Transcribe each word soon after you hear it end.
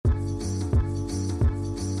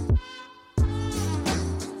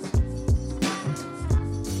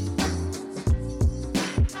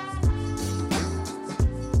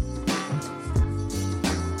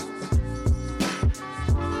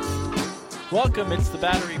Welcome. It's the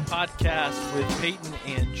Battery Podcast with Peyton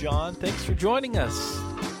and John. Thanks for joining us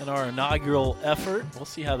in our inaugural effort. We'll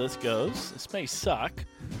see how this goes. This may suck.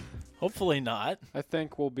 Hopefully not. I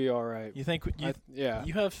think we'll be all right. You think? Yeah.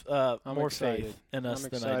 You have more faith in us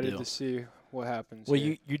than I do. I'm excited to see what happens. Well,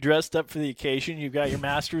 you dressed up for the occasion. You got your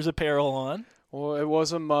Masters apparel on. Well, it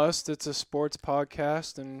was a must. It's a sports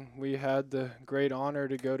podcast, and we had the great honor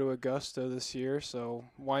to go to Augusta this year, so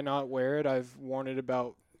why not wear it? I've worn it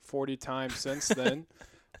about 40 times since then,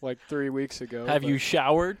 like 3 weeks ago. Have you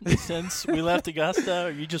showered since we left Augusta? Or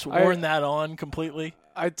you just worn that on completely?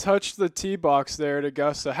 I touched the tee box there at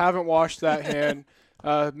Augusta. Haven't washed that hand.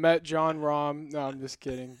 Met John Rahm. No, I'm just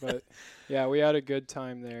kidding. But, yeah, we had a good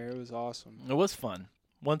time there. It was awesome. It was fun.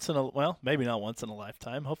 Maybe not once in a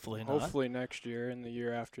lifetime. Hopefully not. Hopefully next year and the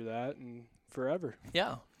year after that and forever.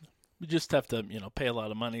 Yeah. We just have to, pay a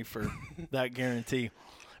lot of money for that guarantee.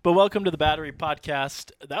 But welcome to the Battery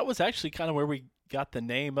Podcast. That was actually kind of where we got the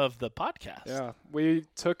name of the podcast. Yeah, we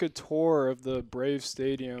took a tour of the Braves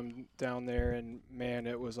Stadium down there, and, man,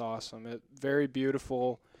 it was awesome. Very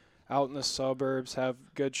beautiful, out in the suburbs, have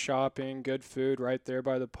good shopping, good food right there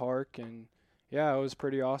by the park, and, yeah, it was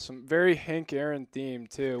pretty awesome. Very Hank Aaron themed,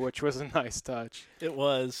 too, which was a nice touch. It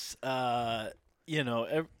was. The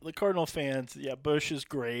Cardinal fans, Busch is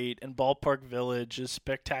great, and Ballpark Village is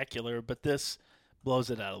spectacular, but this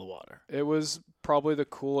blows it out of the water. It was probably the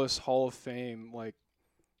coolest Hall of Fame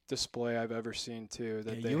display I've ever seen too.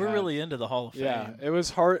 You were really into the Hall of Fame. Yeah, it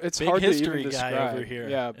was hard. It's big hard to even history describe. guy over here.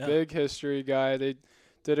 Yeah, big history guy. They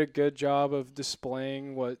did a good job of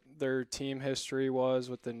displaying what their team history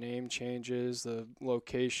was with the name changes, the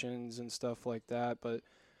locations, and stuff like that. But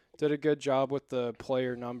did a good job with the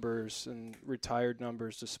player numbers and retired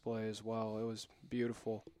numbers display as well. It was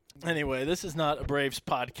beautiful. Anyway, this is not a Braves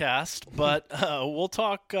podcast, but we'll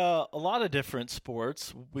talk a lot of different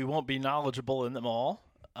sports. We won't be knowledgeable in them all,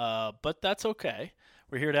 but that's okay.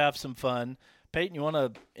 We're here to have some fun. Peyton, you want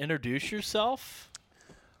to introduce yourself?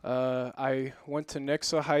 I went to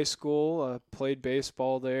Nixa High School, played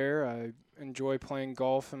baseball there. I enjoy playing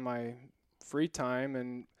golf in my free time,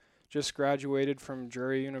 and just graduated from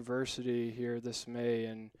Drury University here this May,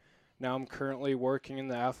 and now I'm currently working in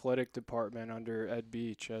the athletic department under Ed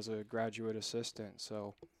Beach as a graduate assistant.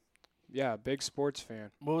 So, yeah, big sports fan.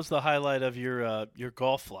 What was the highlight of your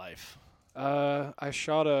golf life? I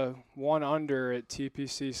shot a 1-under at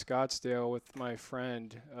TPC Scottsdale with my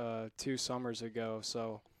friend 2 summers ago.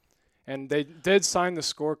 So, and they did sign the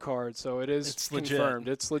scorecard, so it's confirmed.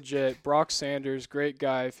 Legit. It's legit. Brock Sanders, great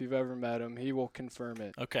guy. If you've ever met him, he will confirm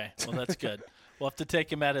it. Okay, well, that's good. We'll have to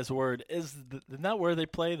take him at his word. Isn't that where they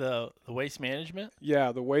play the Waste Management?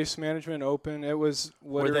 Yeah, the Waste Management Open. It was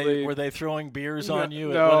literally. Were they throwing beers on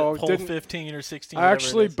you no, at hole 15 or 16? I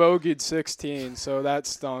actually bogeyed 16, so that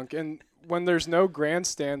stunk. And when there's no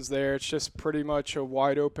grandstands there, it's just pretty much a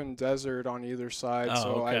wide open desert on either side. Oh, so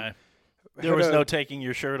okay. There was no taking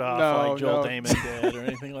your shirt off like Joel Dahmen did or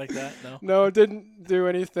anything like that? No? No, it didn't do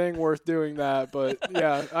anything worth doing that. But,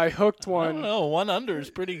 yeah, I hooked one. I don't know. 1-under is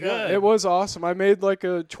pretty good. Yeah, it was awesome. I made like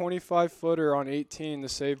a 25-footer on 18 to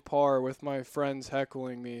save par with my friends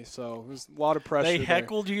heckling me. So it was a lot of pressure. They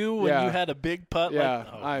heckled you when you had a big putt? Yeah.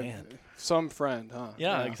 Man. Some friend, huh?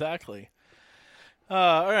 Yeah, exactly.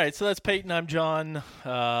 All right, so that's Peyton. I'm John.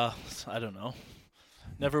 I don't know.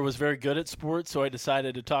 Never was very good at sports, so I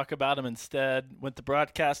decided to talk about them instead. Went the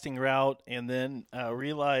broadcasting route, and then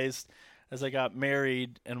realized as I got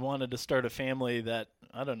married and wanted to start a family that,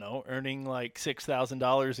 I don't know, earning like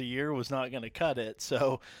 $6,000 a year was not going to cut it.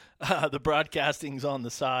 So the broadcasting's on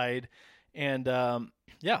the side. And,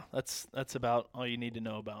 that's about all you need to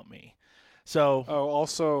know about me. So. Oh,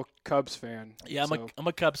 also Cubs fan. Yeah, I'm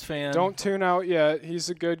a Cubs fan. Don't tune out yet.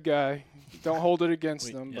 He's a good guy. Don't hold it against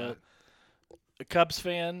him, but. A Cubs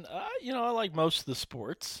fan, I like most of the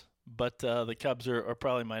sports, but the Cubs are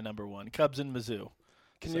probably my number one. Cubs and Mizzou.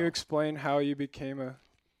 Can you explain how you became a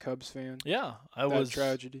Cubs fan? Yeah,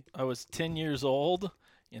 tragedy. I was 10 years old,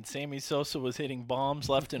 and Sammy Sosa was hitting bombs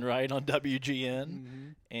left and right on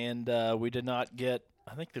WGN, and we did not get.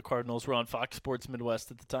 I think the Cardinals were on Fox Sports Midwest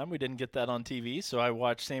at the time. We didn't get that on TV, so I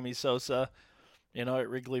watched Sammy Sosa, at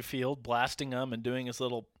Wrigley Field, blasting them and doing his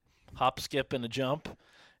little hop, skip, and a jump.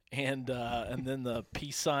 And then the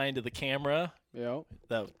peace sign to the camera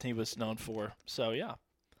that he was known for. So, yeah,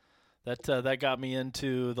 that got me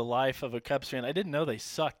into the life of a Cubs fan. I didn't know they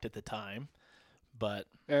sucked at the time, but.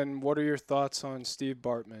 And what are your thoughts on Steve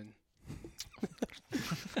Bartman?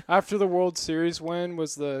 After the World Series win,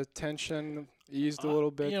 was the tension eased a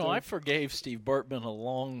little bit? I forgave Steve Bartman a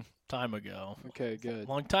long time ago. Okay, good.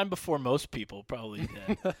 Long time before most people probably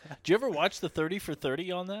did. Did you ever watch the 30 for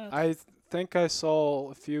 30 on that? I think I saw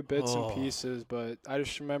a few bits and pieces, but I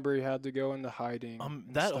just remember he had to go into hiding.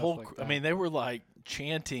 That I mean, they were like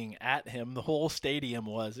chanting at him. The whole stadium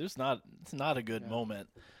was. It's not a good moment.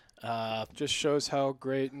 Just shows how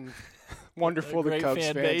great and wonderful the Cubs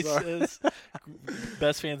fan fans base are. is.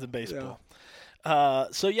 Best fans in baseball.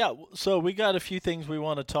 So we got a few things we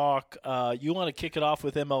want to talk. You want to kick it off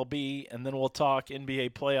with MLB, and then we'll talk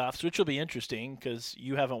NBA playoffs, which will be interesting because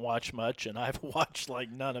you haven't watched much, and I've watched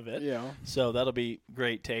like none of it. Yeah. So that'll be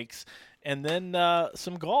great takes. And then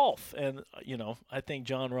some golf. And, I think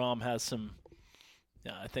John Rahm has some –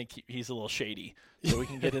 I think he's a little shady, so we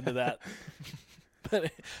can get into that.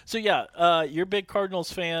 You're a big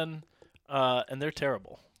Cardinals fan, and they're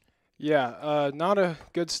terrible. Yeah, not a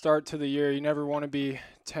good start to the year. You never want to be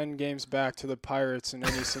 10 games back to the Pirates in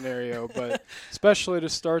any scenario, but especially to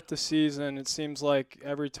start the season, it seems like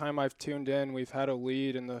every time I've tuned in, we've had a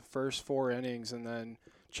lead in the first 4 innings and then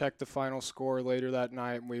checked the final score later that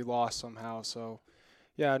night and we lost somehow. So,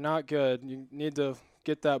 yeah, not good. You need to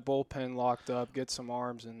get that bullpen locked up, get some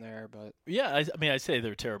arms in there. But yeah, I say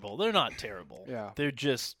they're terrible. They're not terrible. Yeah. They're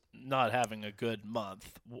just not having a good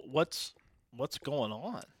month. What's going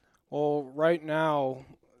on? Well, right now,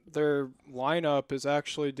 their lineup is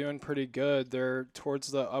actually doing pretty good. They're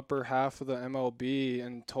towards the upper half of the MLB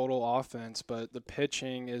in total offense, but the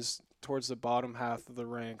pitching is towards the bottom half of the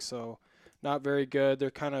rank, so not very good.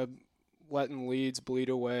 They're kind of letting leads bleed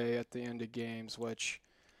away at the end of games, which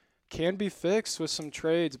can be fixed with some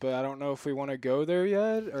trades, but I don't know if we want to go there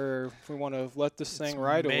yet or if we want to let this thing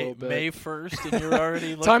ride a little bit. May 1st, and you're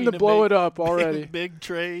already looking time to blow it up already. Big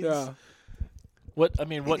trades. Yeah. What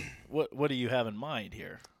do you have in mind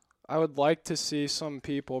here? I would like to see some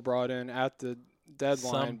people brought in at the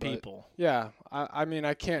deadline. Some people. Yeah, I mean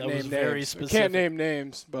I can't name names. Very specific. I can't name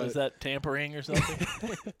names, but is that tampering or something?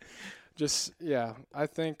 I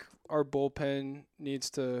think our bullpen needs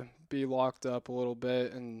to be locked up a little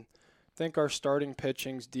bit, and I think our starting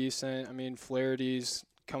pitching's decent. I mean Flaherty's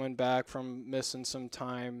coming back from missing some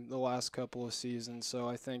time the last couple of seasons, so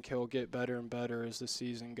I think he'll get better and better as the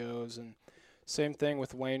season goes. And same thing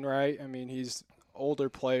with Wainwright. I mean, he's older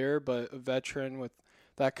player, but a veteran with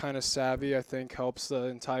that kind of savvy, I think, helps the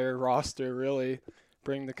entire roster really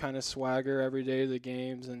bring the kind of swagger every day to the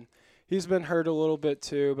games. And he's been hurt a little bit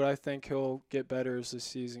too, but I think he'll get better as the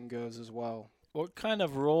season goes as well. What kind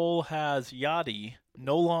of role has Yachty?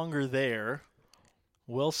 No longer there.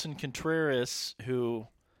 Wilson Contreras, who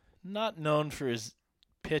not known for his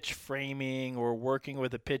pitch framing or working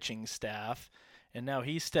with a pitching staff, and now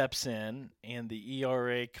he steps in, and the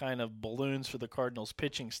ERA kind of balloons for the Cardinals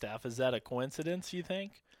pitching staff. Is that a coincidence, you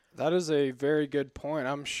think? That is a very good point.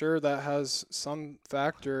 I'm sure that has some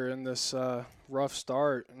factor in this rough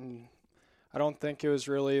start. And I don't think it was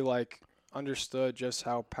really, understood just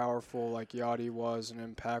how powerful, Yachty was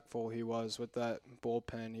and impactful he was with that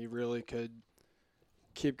bullpen. He really could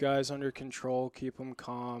keep guys under control, keep them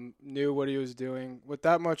calm, knew what he was doing. With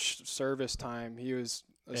that much service time, he was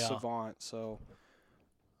a savant, so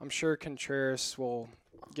I'm sure Contreras will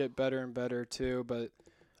get better and better too, but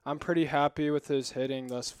I'm pretty happy with his hitting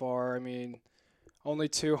thus far. I mean, only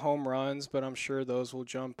 2 home runs, but I'm sure those will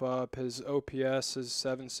jump up. His OPS is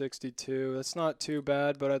 762. That's not too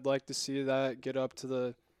bad, but I'd like to see that get up to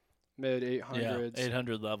the mid-800s. Yeah,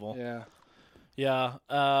 800 level. Yeah.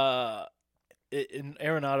 Yeah.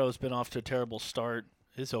 Arenado's been off to a terrible start.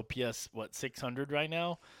 His OPS, 600 right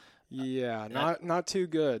now? Yeah, not too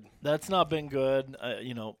good. That's not been good.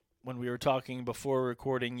 When we were talking before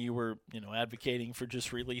recording, you were, advocating for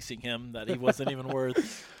just releasing him, that he wasn't even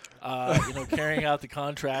worth, carrying out the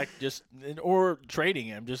contract, or trading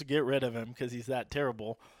him, just get rid of him because he's that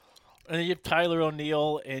terrible. And then you have Tyler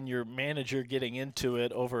O'Neill and your manager getting into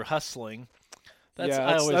it over hustling.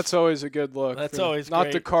 That's always a good look. That's always not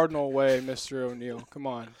great. The Cardinal way, Mr. O'Neill. Come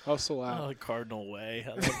on, hustle out. Oh, the Cardinal way.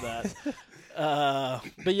 I love that.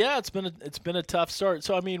 But yeah, it's been a tough start.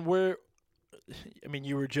 So I mean,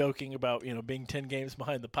 you were joking about being 10 games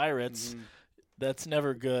behind the Pirates. Mm-hmm. That's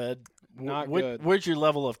never good. Not good. Where's your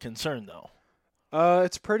level of concern though?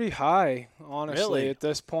 It's pretty high, honestly, really? At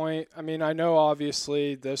this point. I mean, I know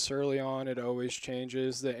obviously this early on it always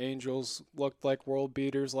changes. The Angels looked like world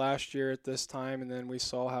beaters last year at this time, and then we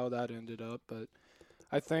saw how that ended up. But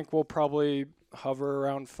I think we'll probably hover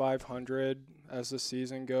around 500 as the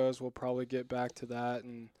season goes. We'll probably get back to that,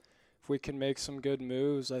 and if we can make some good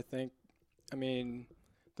moves,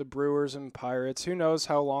 the Brewers and Pirates, who knows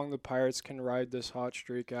how long the Pirates can ride this hot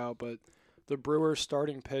streak out, but the Brewers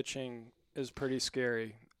starting pitching is pretty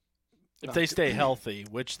scary. If they stay healthy,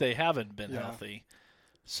 which they haven't been healthy.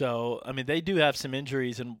 So, I mean, they do have some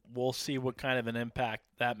injuries, and we'll see what kind of an impact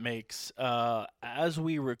that makes. As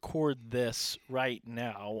we record this right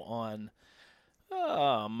now on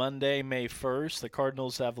Monday, May 1st, the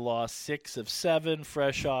Cardinals have lost 6 of 7,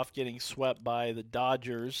 fresh off getting swept by the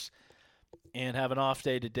Dodgers, and have an off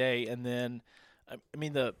day today. And then, I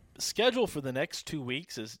mean, the schedule for the next 2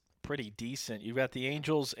 weeks is pretty decent. You've got the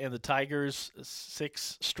Angels and the Tigers,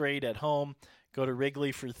 6 straight at home, go to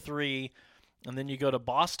Wrigley for 3, and then you go to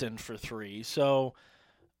Boston for 3. So,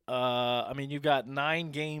 I mean, you've got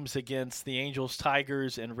 9 games against the Angels,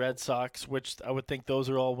 Tigers, and Red Sox, which I would think those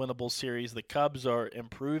are all winnable series. The Cubs are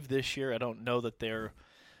improved this year. I don't know that they're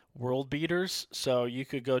world beaters, so you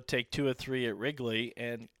could go take 2 or 3 at Wrigley,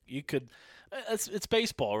 and you could. It's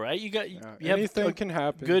baseball, right? You anything can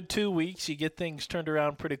happen. Good 2 weeks, you get things turned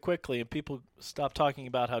around pretty quickly, and people stop talking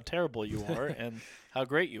about how terrible you are and how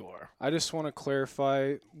great you are. I just want to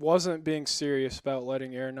clarify, wasn't being serious about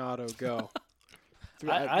letting Arenado go.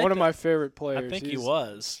 One of my favorite players. I think he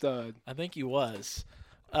was. Stud. I think he was.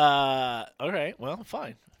 All right, well,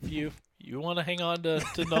 fine. If you want to hang on to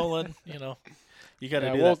Nolan, you got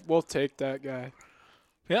to do that. We'll take that guy.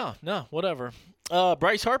 Yeah, no, whatever.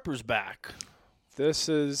 Bryce Harper's back. This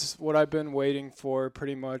is what I've been waiting for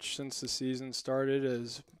pretty much since the season started.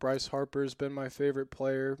 Is Bryce Harper's been my favorite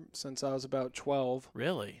player since I was about 12.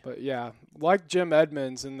 Really? But yeah, like Jim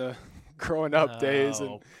Edmonds in the growing up days,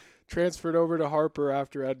 and transferred over to Harper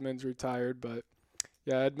after Edmonds retired. But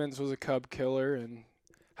yeah, Edmonds was a Cub killer and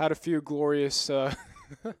had a few glorious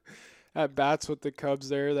at bats with the Cubs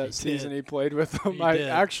there that season he played with them. I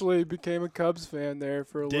actually became a Cubs fan there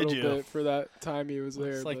for a little bit for that time he was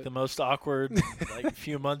there. It's like the most awkward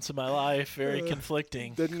few months of my life, very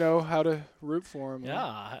conflicting. Didn't know how to root for him.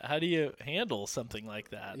 Yeah, how do you handle something like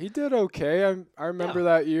that? He did okay. I remember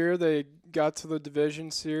that year they got to the division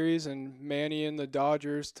series and Manny and the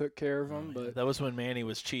Dodgers took care of him. But that was when Manny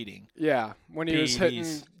was cheating. Yeah, when he was hitting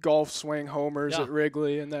golf swing homers at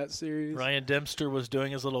Wrigley in that series. Ryan Dempster was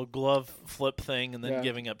doing his little glove flip thing and then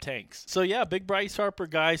giving up tanks. So, yeah, big Bryce Harper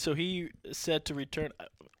guy. So he is set to return.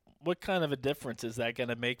 What kind of a difference is that going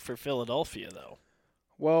to make for Philadelphia, though?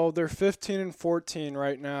 Well, they're 15-14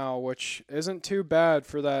 right now, which isn't too bad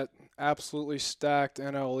for that absolutely stacked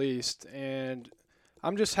NL East. And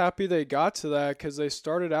I'm just happy they got to that because they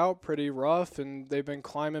started out pretty rough and they've been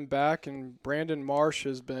climbing back, and Brandon Marsh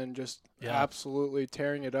has been just absolutely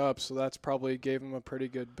tearing it up, so that's probably gave him a pretty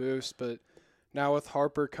good boost. But now with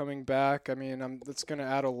Harper coming back, I mean, that's going to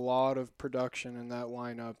add a lot of production in that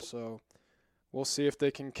lineup, so we'll see if they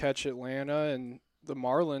can catch Atlanta, and the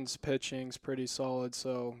Marlins pitching's pretty solid.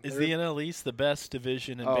 So is the NL East the best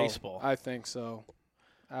division in baseball? I think so.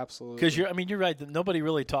 Absolutely. Because you're right. Nobody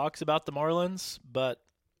really talks about the Marlins, but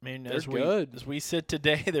I mean, as we sit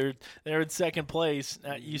today, they're in second place.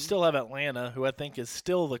 You still have Atlanta, who I think is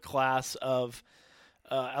still the class of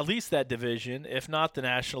at least that division, if not the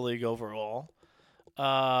National League overall.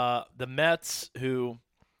 The Mets, who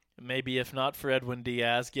maybe if not for Edwin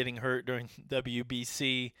Diaz getting hurt during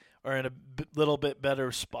WBC, are in a little bit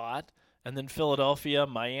better spot. And then Philadelphia,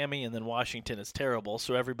 Miami, and then Washington is terrible,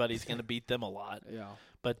 so everybody's going to beat them a lot. Yeah.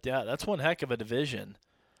 But yeah, that's one heck of a division.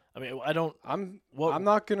 I mean, I'm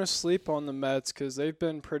not going to sleep on the Mets because they've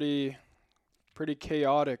been pretty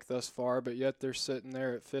chaotic thus far, but yet they're sitting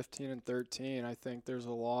there at 15-13. I think there's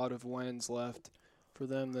a lot of wins left for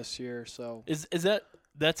them this year. So is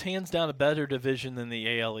that's hands down a better division than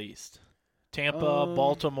the AL East? Tampa,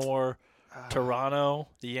 Baltimore, Toronto,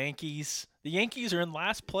 the Yankees. The Yankees are in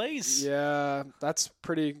last place. Yeah, that's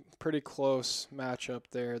pretty close matchup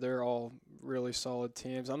there. They're all really solid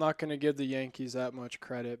teams. I'm not going to give the Yankees that much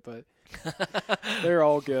credit, but they're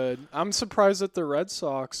all good. I'm surprised that the Red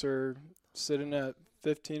Sox are sitting at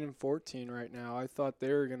 15-14 right now. I thought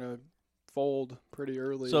they were going to fold pretty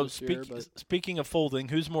early this year. Speaking of folding,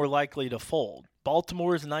 who's more likely to fold?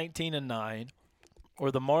 Baltimore's 19-9, or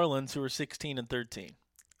the Marlins, who are 16-13?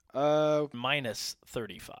 Minus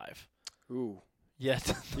 35. Ooh.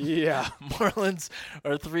 Yet, yeah, Marlins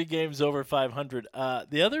are 3 games over 500.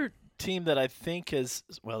 The other team that I think there's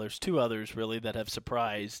 2 others really that have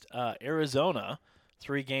surprised. Arizona,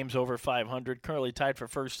 3 games over 500, currently tied for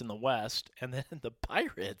first in the West, and then the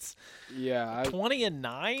Pirates,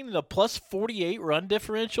 20-9, a plus 48 run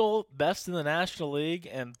differential, best in the National League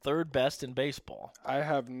and third best in baseball. I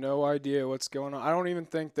have no idea what's going on. I don't even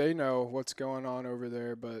think they know what's going on over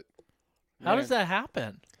there. But how does that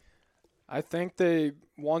happen? I think they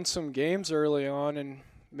won some games early on, and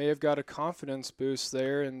may have got a confidence boost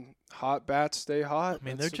there, and hot bats stay hot. I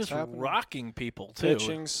mean, That's they're what's just happening. rocking people, too.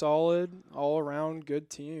 Pitching solid, all-around good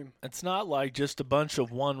team. It's not like just a bunch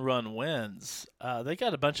of one-run wins. They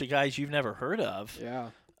got a bunch of guys you've never heard of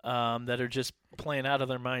Yeah. that are just playing out of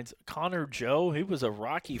their minds. Connor Joe, he was a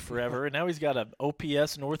Rocky forever, and now he's got an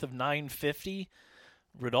OPS north of 950.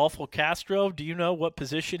 Rodolfo Castro, do you know what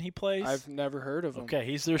position he plays? I've never heard of him. Okay,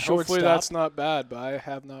 he's their shortstop. Hopefully that's not bad, but I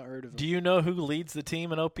have not heard of him. Do you know who leads the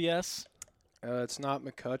team in OPS? It's not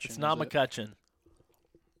McCutcheon. It's not is it? McCutcheon.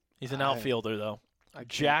 He's an outfielder, though.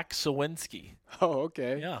 Jack Sawinski. Oh,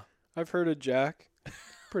 okay. Yeah. I've heard of Jack.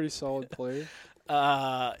 Pretty solid player.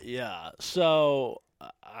 Yeah. So,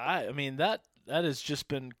 I mean, that has just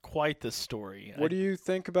been quite the story. What do you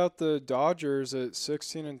think about the Dodgers at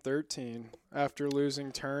 16-13 after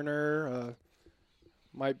losing Turner?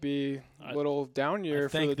 Might be a little down year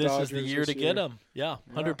for the Dodgers. I think this is the year to get them. Yeah,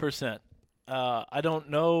 100%. I don't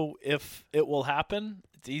know if it will happen.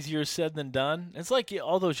 It's easier said than done. It's like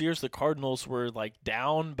all those years the Cardinals were like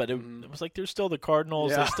down, but it was like they're still the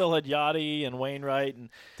Cardinals. Yeah. They still had Yachty and Wainwright, and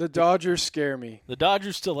the Dodgers scare me. The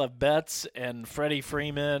Dodgers still have Betts and Freddie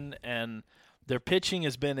Freeman, and their pitching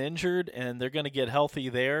has been injured, and they're going to get healthy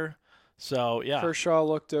there. So yeah, Kershaw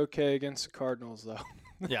looked okay against the Cardinals though.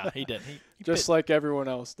 Yeah, he did. He just like everyone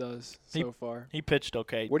else does so far. He pitched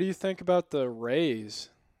okay. What do you think about the Rays?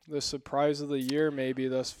 The surprise of the year maybe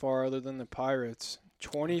thus far, other than the Pirates.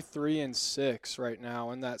 23-6 right now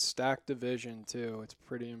in that stacked division too. It's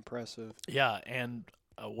pretty impressive. Yeah, and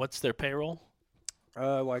what's their payroll?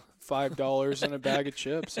 Like $5 in a bag of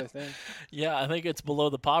chips, I think. Yeah, I think it's below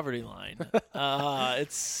the poverty line.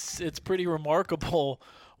 It's pretty remarkable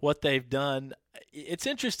what they've done. It's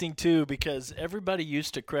interesting too because everybody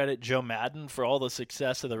used to credit Joe Madden for all the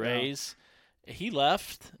success of the Rays. He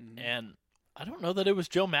left, and I don't know that it was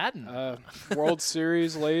Joe Madden. World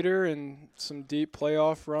Series later and some deep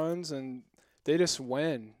playoff runs, and they just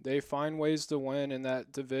win. They find ways to win in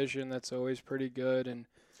that division. That's always pretty good, and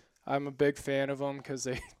I'm a big fan of them because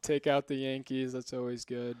they take out the Yankees. That's always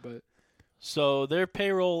good. But so their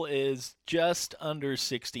payroll is just under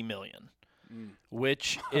 $60 million,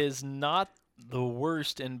 which is not the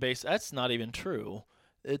worst in base. That's not even true.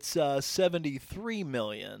 It's $73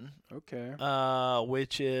 million. Okay.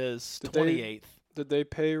 Which is 28th. Did they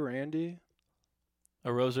pay Randy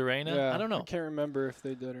Arozarena? Yeah, I don't know. I can't remember if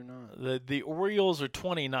they did or not. The Orioles are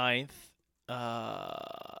 29th,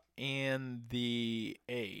 and the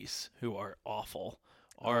A's, who are awful,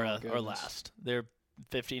 are last. They're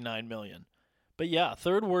 $59 million. But yeah,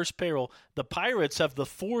 third worst payroll. The Pirates have the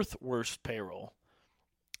fourth worst payroll,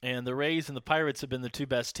 and the Rays and the Pirates have been the two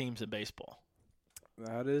best teams in baseball.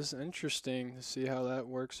 That is interesting to see how that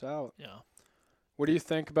works out. Yeah. What do you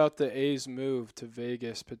think about the A's move to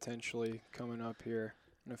Vegas potentially coming up here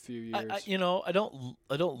in a few years? I don't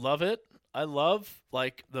love it. I love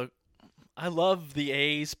the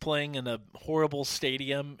A's playing in a horrible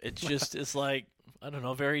stadium. It's just it's like I don't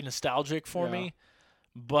know, very nostalgic for me.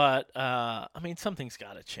 But I mean, something's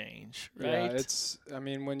got to change, right? Yeah,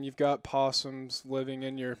 when you've got possums living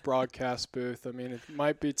in your broadcast booth, it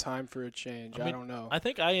might be time for a change. I don't know. I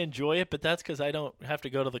think I enjoy it, but that's because I don't have to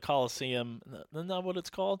go to the Coliseum. Isn't that what it's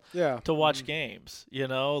called? Yeah. To watch games,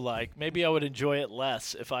 like maybe I would enjoy it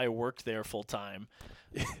less if I worked there full time.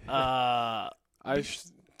 I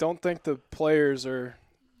don't think the players are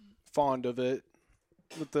fond of it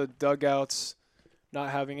with the dugouts not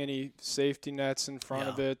having any safety nets in front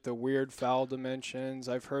of it, the weird foul dimensions.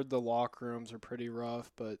 I've heard the locker rooms are pretty rough,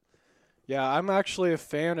 but yeah, I'm actually a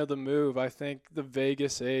fan of the move. I think the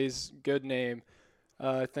Vegas A's, good name.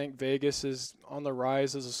 I think Vegas is on the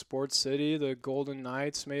rise as a sports city. The Golden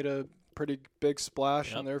Knights made a pretty big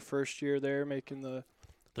splash in their first year there, making the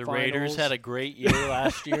finals. Raiders had a great year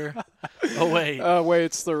last year. Oh, wait.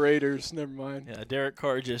 It's the Raiders. Never mind. Yeah, Derek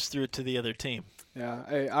Carr just threw it to the other team. Yeah,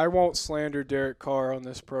 hey, I won't slander Derek Carr on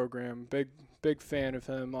this program. Big fan of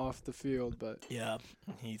him off the field, but yeah,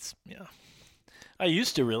 I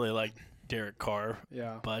used to really like Derek Carr.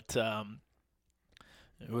 Yeah, but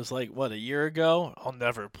it was like a year ago. I'll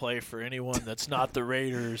never play for anyone that's not the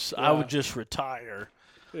Raiders. I would just retire.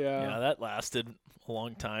 Yeah, that lasted a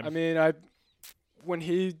long time. When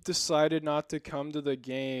he decided not to come to the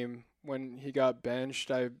game when he got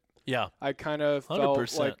benched, I kind of felt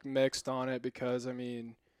 100%. like mixed on it because,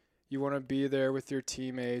 you want to be there with your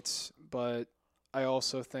teammates, but I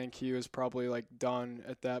also think he was probably done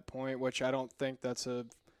at that point, which I don't think that's a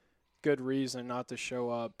good reason not to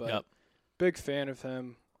show up. But big fan of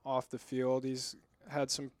him off the field. He's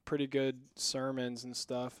had some pretty good sermons and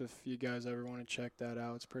stuff. If you guys ever want to check that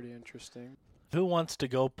out, it's pretty interesting. who wants to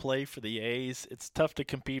go play for the A's? It's tough to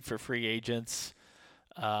compete for free agents.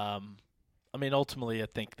 I mean, ultimately, I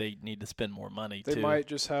think they need to spend more money, They too. might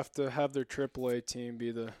just have to have their AAA team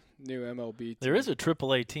be the new MLB team. There is a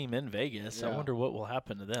AAA team in Vegas. Yeah. I wonder what will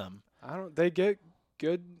happen to them. They get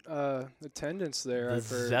good attendance there. The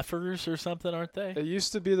Zephyrs or something, aren't they? It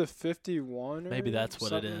used to be the 51. Maybe that's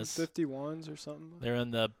what it is. 51s or something. They're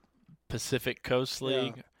in the Pacific Coast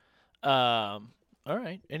League. All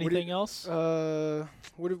right. Anything else?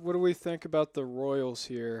 What do we think about the Royals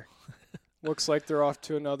here? Looks like they're off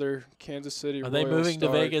to another Kansas City. Are Royals they moving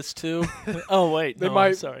start. to Vegas too? Oh wait, they no, might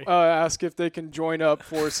I'm sorry. Ask if they can join up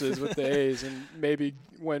forces with the A's and maybe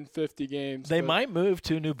win 50 games. They might move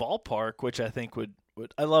to a new ballpark, which I think would.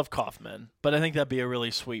 I love Kaufman, but I think that'd be a really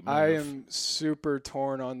sweet move. I am super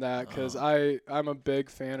torn on that because I'm a big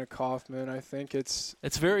fan of Kaufman. I think it's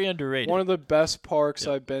very underrated. One of the best parks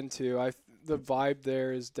I've been to. The vibe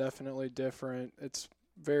there is definitely different. It's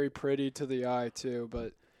very pretty to the eye too,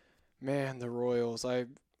 but man, the Royals.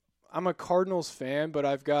 I'm a Cardinals fan, but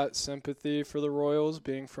I've got sympathy for the Royals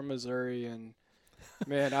being from Missouri, and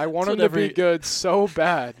man, I want them to be good so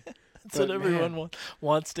bad. That's what everyone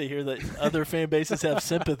wants to hear, that other fan bases have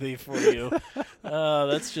sympathy for you.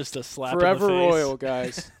 That's just a slap Forever in the face. Royal,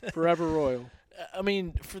 guys. Forever Royal. I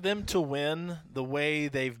mean, for them to win the way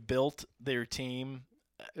they've built their team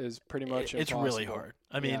is pretty much it's impossible. really hard.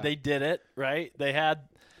 I mean, they did it, right? They had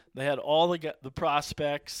all the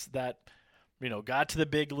prospects that, got to the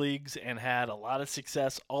big leagues and had a lot of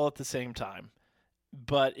success all at the same time.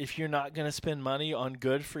 But if you're not going to spend money on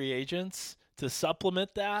good free agents to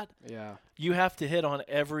supplement that, you have to hit on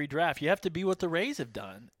every draft. You have to be what the Rays have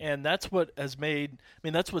done. And that's what has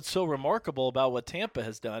that's what's so remarkable about what Tampa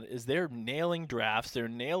has done is they're nailing drafts, they're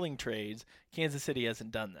nailing trades. Kansas City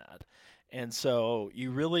hasn't done that. And so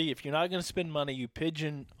you really, if you're not going to spend money, you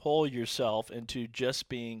pigeonhole yourself into just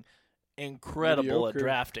being incredible at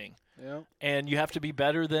drafting. Yeah. And you have to be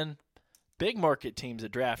better than big market teams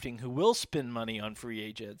at drafting who will spend money on free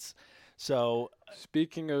agents. So,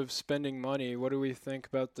 speaking of spending money, what do we think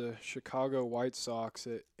about the Chicago White Sox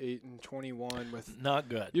at 8-21 with not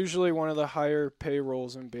good? Usually one of the higher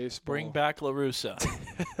payrolls in baseball. Bring back La Russa.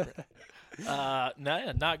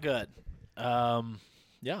 Not good.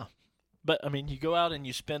 Yeah. But, I mean, you go out and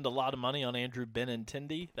you spend a lot of money on Andrew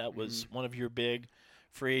Benintendi. That was one of your big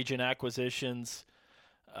free agent acquisitions.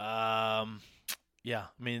 Yeah,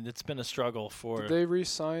 I mean, it's been a struggle for... Did they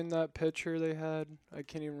re-sign that pitcher they had? I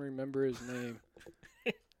can't even remember his name.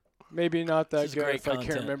 Maybe not that good if I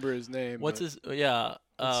can't remember his name. What's his... Yeah,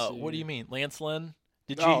 what do you mean? Lance Lynn?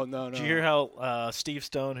 No. Did you hear how Steve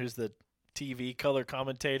Stone, who's the TV color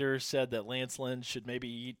commentator, said that Lance Lynn should maybe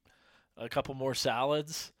eat a couple more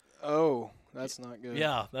salads? Oh, that's not good.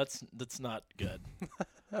 Yeah, that's not good.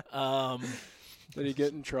 Did he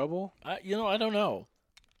get in trouble? I don't know.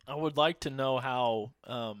 I would like to know how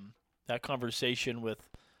that conversation with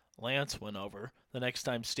Lance went over the next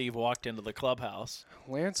time Steve walked into the clubhouse.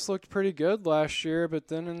 Lance looked pretty good last year, but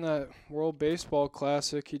then in that World Baseball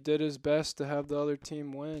Classic, he did his best to have the other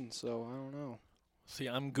team win, so I don't know. See,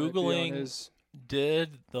 I'm Googling,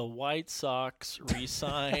 did the White Sox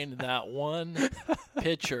re-sign that one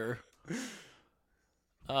pitcher,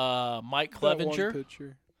 Mike Clevenger? That one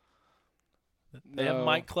pitcher. They have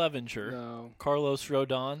Mike Clevenger. No. Carlos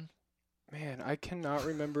Rodon. Man, I cannot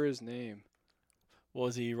remember his name.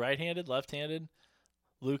 Was he right-handed, left-handed?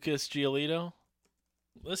 Lucas Giolito?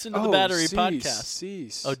 Listen to the Battery podcast.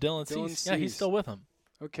 Cease. Oh, Dylan Cease. Yeah, he's still with him.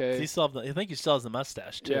 Okay. I think he still has the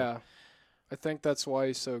mustache, too. Yeah. I think that's why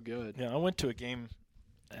he's so good. Yeah, I went to a game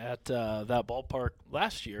at that ballpark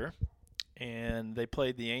last year, and they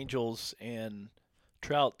played the Angels, and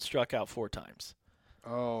Trout struck out 4 times.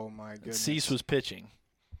 Oh, my goodness. Cease was pitching.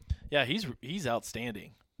 Yeah, he's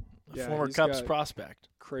outstanding. Yeah, Former Cubs prospect.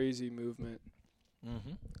 Crazy movement.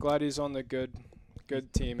 Mm-hmm. Glad he's on the good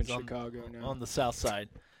team in Chicago now. On the south side.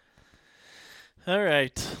 All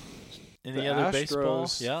right. Any other baseball?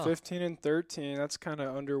 Yeah. 15-13. That's kind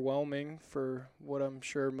of underwhelming for what I'm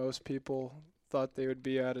sure most people thought they would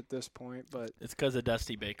be at this point, but it's because of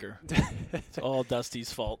Dusty Baker. It's all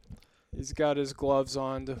Dusty's fault. He's got his gloves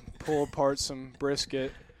on to pull apart some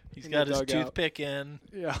brisket. He's got his toothpick in.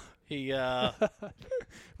 Yeah. He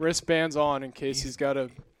wristbands on in case he's got to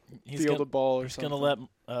field a ball or something. He's going to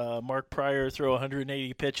let Mark Pryor throw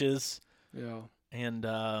 180 pitches. Yeah. And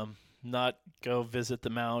not go visit the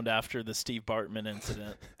mound after the Steve Bartman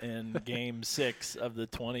incident in Game 6 of the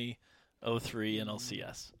 2003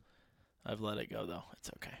 NLCS. I've let it go, though. It's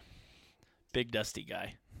okay. Big Dusty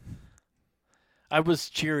guy. I was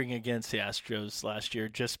cheering against the Astros last year,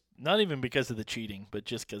 just not even because of the cheating, but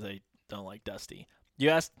just because I don't like Dusty. You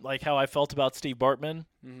asked like how I felt about Steve Bartman.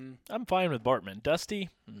 Mm-hmm. I'm fine with Bartman. Dusty.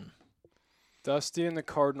 Dusty and the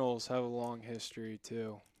Cardinals have a long history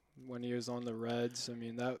too. When he was on the Reds, I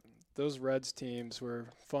mean those Reds teams were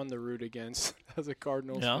fun to root against as a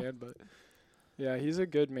Cardinals fan. But yeah, he's a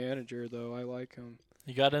good manager though. I like him.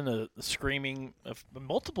 He got into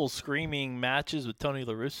multiple screaming matches with Tony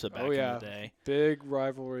La Russa back in the day. Big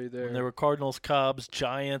rivalry there. When there were Cardinals, Cubs,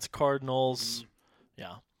 Giants, Cardinals.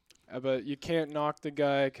 Yeah. But you can't knock the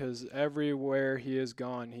guy because everywhere he has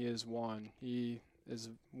gone, he has won. He is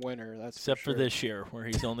a winner. That's except for this year where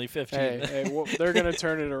he's only 15. Well, they're going to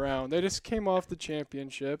turn it around. They just came off the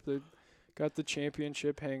championship. They got the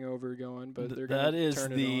championship hangover going, but they're going to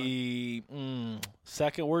turn it on. That is the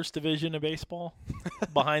second worst division of baseball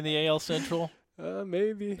behind the AL Central.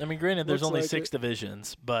 Maybe. I mean, granted, there's only 6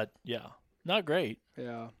 divisions, but yeah, not great.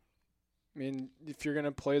 Yeah. I mean, if you're going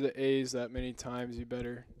to play the A's that many times, you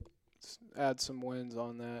better add some wins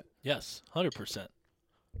on that. Yes, 100%.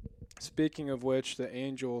 Speaking of which, the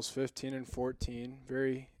Angels 15-14,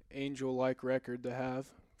 very Angel-like record to have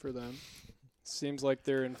for them. Seems like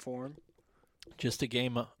they're in form. Just a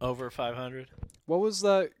game over 500. What was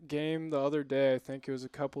that game the other day? I think it was a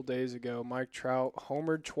couple days ago. Mike Trout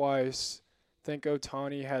homered twice. I think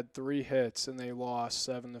Ohtani had 3 hits, and they lost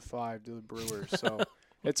 7-5 to the Brewers. So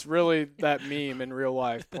it's really that meme in real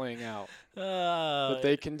life playing out. That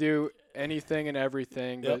they can do anything and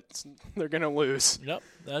everything, but they're going to lose. Yep,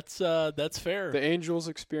 that's fair. The Angels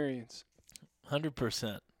experience.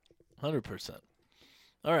 100%. 100%.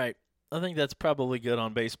 All right. I think that's probably good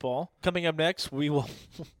on baseball. Coming up next, we will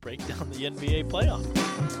break down the NBA playoff.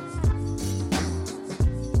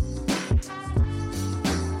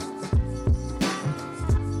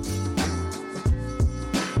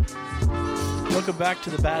 Welcome back to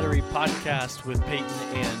the Battery Podcast with Peyton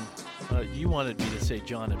and you wanted me to say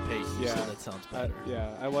John and Peyton, so that sounds better.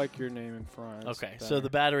 I like your name in front. Okay, so the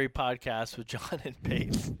Battery Podcast with John and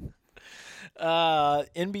Peyton.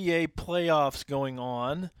 NBA playoffs going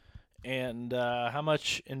on. And how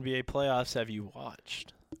much NBA playoffs have you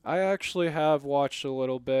watched? I actually have watched a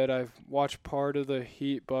little bit. I've watched part of the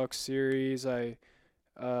Heat-Bucks series. I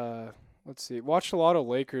watched a lot of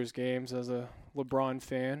Lakers games as a LeBron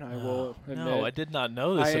fan, I will admit. No, I did not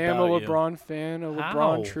know this about you. I am a LeBron fan, a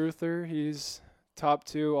LeBron truther. He's top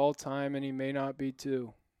 2 all-time, and he may not be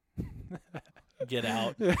 2. Get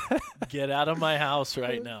out. Get out of my house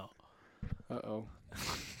right now. Uh-oh.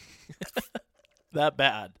 That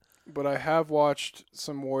bad. But I have watched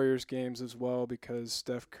some Warriors games as well because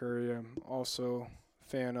Steph Curry I'm also a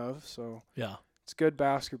fan of. So yeah, it's good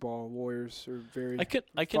basketball. Warriors are very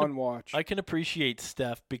fun watch. I can appreciate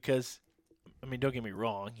Steph because, I mean, don't get me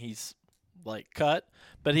wrong, he's like cut,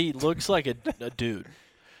 but he looks like a dude.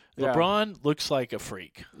 Yeah. LeBron looks like a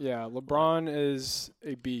freak. Yeah, LeBron is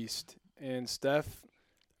a beast, and Steph,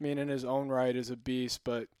 I mean, in his own right, is a beast,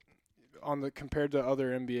 but compared to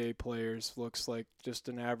other NBA players, looks like just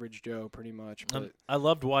an average Joe pretty much. But I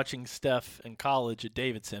loved watching Steph in college at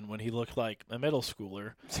Davidson when he looked like a middle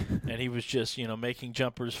schooler, and he was just making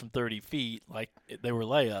jumpers from 30 feet like they were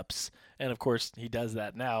layups. And of course, he does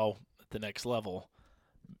that now at the next level.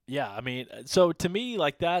 Yeah, I mean, so to me,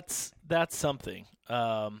 like that's something.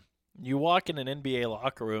 You walk in an NBA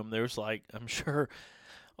locker room, there's like, I'm sure.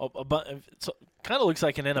 It kind of looks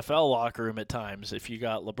like an NFL locker room at times if you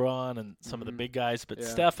got LeBron and some of the big guys. But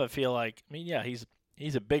Steph, I feel like, I mean, yeah,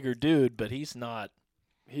 he's a bigger dude, but he's not.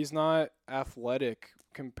 He's not athletic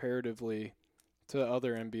comparatively to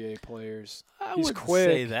other NBA players. He's quick.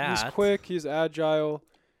 Say that. He's quick. He's agile.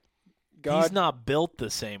 He's not built the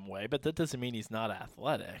same way, but that doesn't mean he's not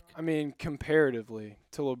athletic. I mean, comparatively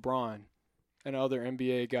to LeBron and other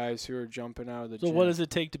NBA guys who are jumping out of the gym. So what does it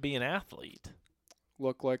take to be an athlete?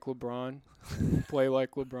 Look like LeBron, play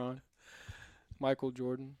like LeBron, Michael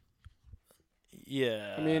Jordan.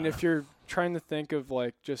 Yeah. I mean, if you're trying to think of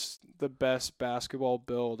like just the best basketball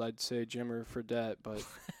build, I'd say Jimmer Fredette, but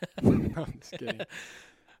I'm just kidding.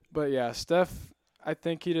 But yeah, Steph, I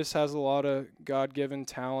think he just has a lot of God-given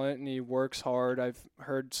talent and he works hard. I've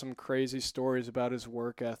heard some crazy stories about his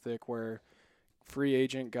work ethic where free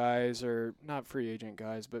agent guys, or not free agent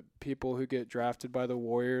guys, but people who get drafted by the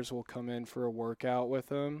Warriors will come in for a workout with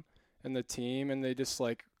him and the team, and they just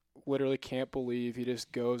like literally can't believe he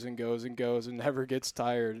just goes and goes and goes and never gets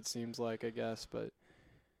tired, it seems like, I guess. But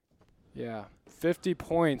yeah, 50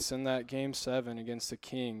 points in that Game 7 against the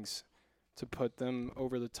Kings to put them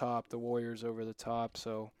over the top, the Warriors over the top.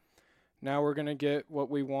 So now we're going to get what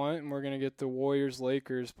we want, and we're going to get the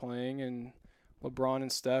Warriors-Lakers playing, and LeBron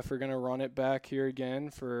and Steph are going to run it back here again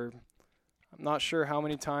for I'm not sure how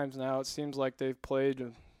many times now. It seems like they've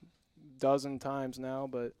played dozen times now,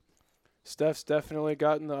 but Steph's definitely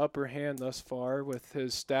gotten the upper hand thus far with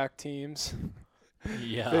his stacked teams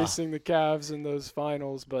facing the Cavs in those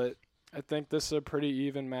finals, but I think this is a pretty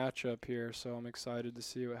even matchup here, so I'm excited to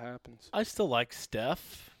see what happens. I still like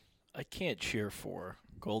Steph. I can't cheer for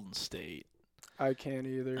Golden State. I can't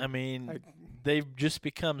either. I mean, they've just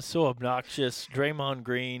become so obnoxious. Draymond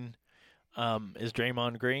Green is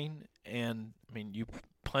Draymond Green, and, I mean, you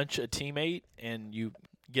punch a teammate and you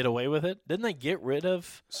get away with it. Didn't they get rid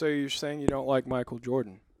of? So you're saying you don't like Michael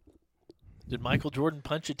Jordan? Did Michael Jordan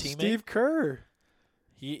punch a teammate? Steve Kerr.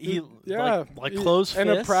 He closed fist? In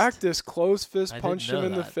a practice, closed fist, I punched didn't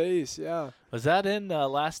him know in the that. face, yeah. Was that in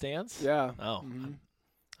Last Dance? Yeah. Oh,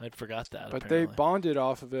 I'd forgot that. But apparently. they bonded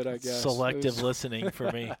off of it, I guess. Selective listening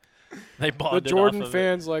for me. They The bonded Jordan off of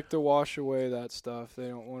fans like to wash away that stuff. They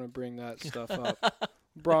don't want to bring that stuff up.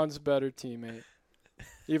 LeBron's a better teammate,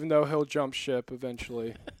 even though he'll jump ship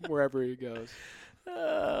eventually wherever he goes.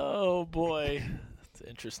 Oh, boy. That's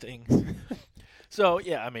interesting. So,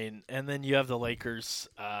 yeah, I mean, and then you have the Lakers,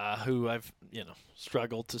 who I've,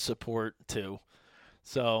 struggled to support too.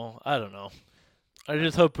 So, I don't know. I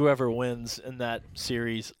just hope whoever wins in that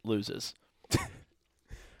series loses.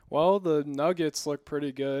 Well, the Nuggets look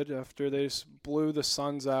pretty good after they blew the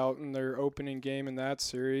Suns out in their opening game in that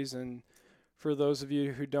series. And for those of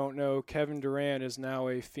you who don't know, Kevin Durant is now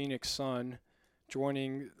a Phoenix Sun,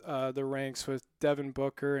 joining the ranks with Devin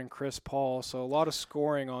Booker and Chris Paul. So a lot of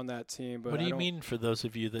scoring on that team. But what do you mean for those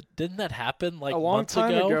of you that didn't that happen like a long months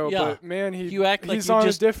time ago? Yeah. But man, you act like he's you on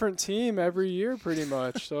just a different team every year pretty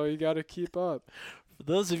much. So you got to keep up. For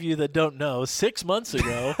those of you that don't know, 6 months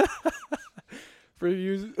ago.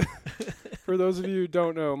 For those of you who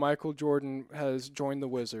don't know, Michael Jordan has joined the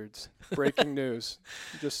Wizards. Breaking news.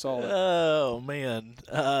 You just saw it. Oh, man.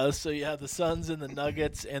 So you have the Suns and the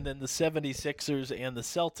Nuggets, and then the 76ers and the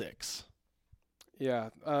Celtics. Yeah,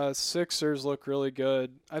 Sixers look really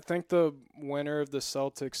good. I think the winner of the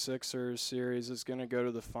Celtics-Sixers series is going to go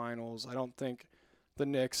to the finals. I don't think the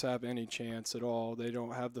Knicks have any chance at all. They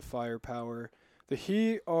don't have the firepower. The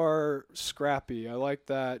Heat are scrappy. I like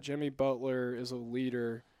that. Jimmy Butler is a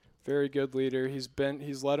leader, very good leader. He's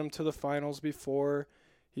led them to the finals before.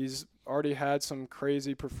 He's already had some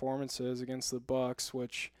crazy performances against the Bucks,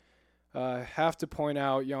 which I have to point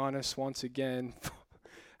out, Giannis once again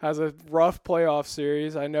has a rough playoff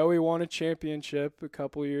series. I know he won a championship a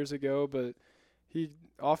couple years ago, but he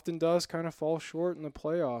often does kind of fall short in the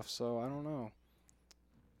playoffs, so I don't know.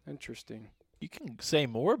 Interesting. You can say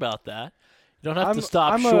more about that. You don't have to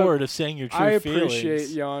stop short of saying your true feelings. I appreciate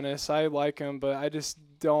Giannis. I like him, but I just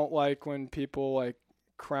don't like when people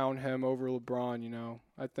crown him over LeBron,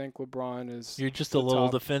 I think LeBron is You're just a little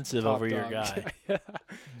defensive over your guy. Yeah.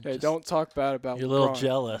 Hey, don't talk bad about You're LeBron. a little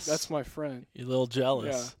jealous. That's my friend. You're a little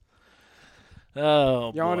jealous. Yeah.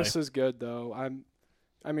 Oh, Giannis boy. is good, though.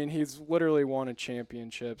 I mean, he's literally won a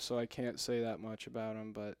championship, so I can't say that much about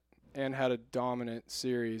him, and had a dominant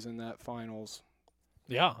series in that finals.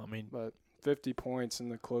 Yeah, I mean. But 50 points in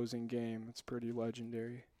the closing game. It's pretty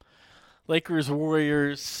legendary. Lakers,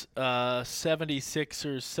 Warriors,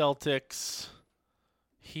 76ers, Celtics,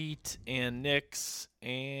 Heat, and Knicks,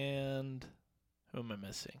 and who am I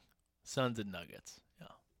missing? Suns and Nuggets. Yeah.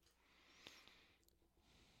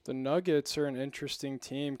 The Nuggets are an interesting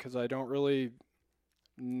team because I don't really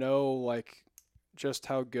know just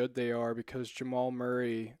how good they are because Jamal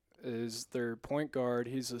Murray is their point guard.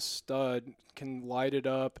 He's a stud, can light it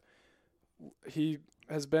up. He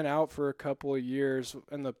has been out for a couple of years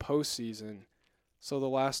in the postseason. So the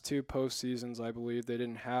last two postseasons, I believe, they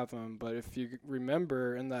didn't have him. But if you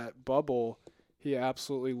remember in that bubble, he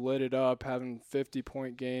absolutely lit it up, having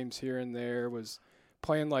 50-point games here and there, was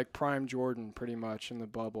playing like prime Jordan pretty much in the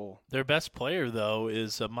bubble. Their best player, though,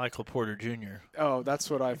 is Michael Porter Jr. Oh, that's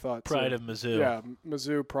what I thought, Pride too. of Mizzou. Yeah,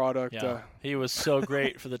 Mizzou product. Yeah. He was so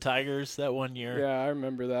great for the Tigers that one year. Yeah, I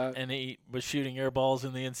remember that. And he was shooting air balls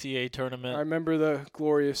in the NCAA tournament. I remember the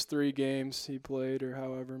glorious 3 games he played, or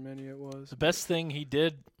however many it was. The best thing he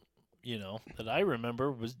did, that I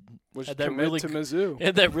remember was commit that really to Mizzou.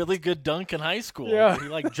 Had that really good dunk in high school. Yeah.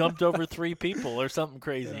 He jumped over 3 people or something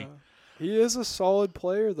crazy. Yeah. He is a solid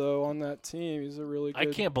player, though, on that team. He's a really good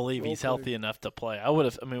I can't believe he's player. healthy enough to play.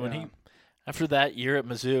 When after that year at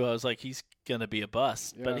Mizzou, I was like, he's going to be a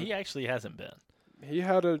bust. Yeah. But he actually hasn't been.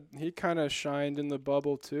 He kind of shined in the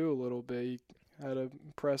bubble, too, a little bit. He had an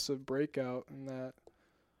impressive breakout in that.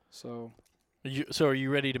 So are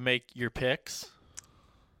you ready to make your picks?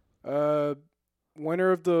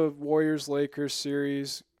 Winner of the Warriors-Lakers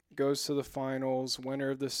series goes to the finals. Winner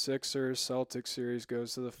of the Sixers-Celtics series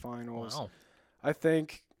goes to the finals. Wow. I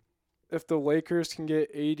think if the Lakers can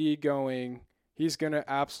get AD going, he's going to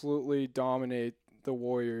absolutely dominate the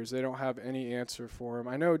Warriors. They don't have any answer for him.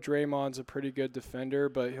 I know Draymond's a pretty good defender,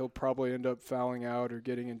 but he'll probably end up fouling out or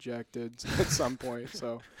getting ejected at some point.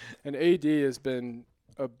 So, and AD has been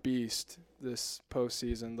a beast this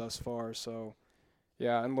postseason thus far. So,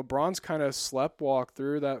 yeah, and LeBron's kind of sleptwalked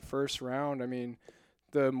through that first round. I mean,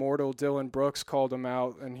 the immortal Dylan Brooks called him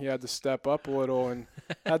out, and he had to step up a little and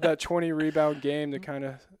had that 20-rebound game to kind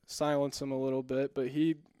of silence him a little bit. But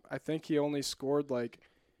I think he only scored like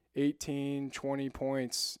 18, 20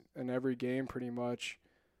 points in every game pretty much.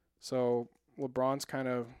 So LeBron's kind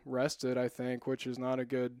of rested, I think, which is not a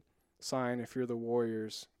good sign if you're the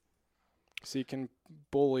Warriors. So he can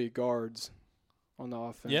bully guards on the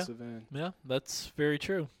offensive end. Yeah, that's very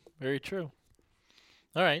true. Very true.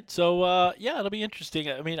 All right, so, it'll be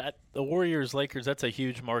interesting. I mean, the Warriors-Lakers, that's a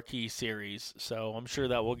huge marquee series, so I'm sure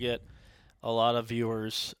that will get a lot of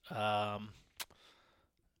viewers.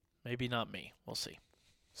 Maybe not me. We'll see.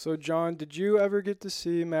 So, John, did you ever get to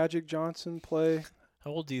see Magic Johnson play?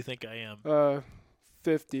 How old do you think I am?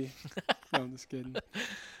 50. No, I'm just kidding.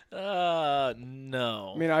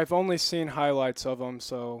 No. I mean, I've only seen highlights of him,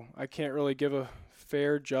 so I can't really give a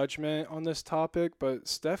fair judgment on this topic. But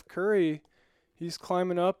Steph Curry, he's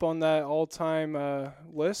climbing up on that all-time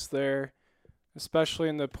list there, especially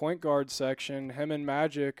in the point guard section. Him and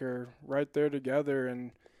Magic are right there together,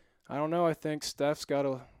 and I don't know. I think Steph's got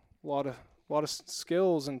a lot of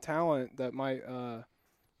skills and talent that might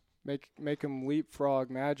make him leapfrog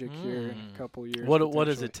Magic here in a couple years. What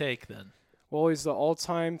does it take then? Well, he's the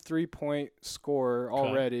all-time three-point scorer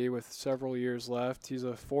already with several years left. He's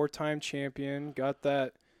a 4-time champion, got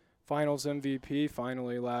that Finals MVP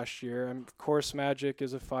finally last year. And of course, Magic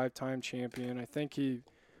is a 5-time champion. I think he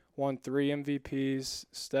won 3 MVPs.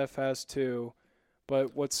 Steph has 2.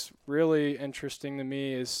 But what's really interesting to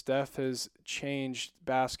me is Steph has changed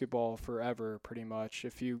basketball forever, pretty much.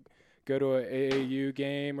 If you go to an AAU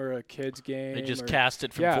game or a kids game. They just cast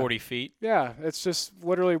it from 40 feet. Yeah, it's just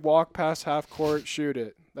literally walk past half court, shoot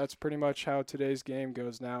it. That's pretty much how today's game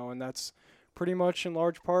goes now, and that's pretty much in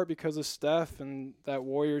large part because of Steph and that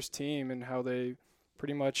Warriors team and how they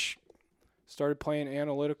pretty much started playing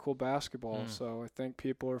analytical basketball. So I think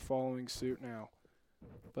people are following suit now.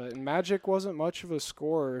 But Magic wasn't much of a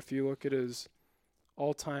scorer if you look at his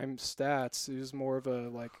all-time stats. He was more of a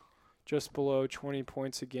just below 20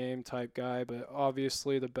 points a game type guy, but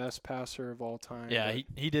obviously the best passer of all time. Yeah,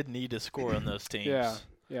 he did need to score on those teams.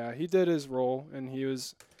 Yeah, he did his role, and he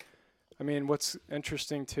was – I mean, what's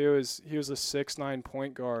interesting too is he was a 6'9"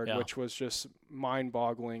 point guard, which was just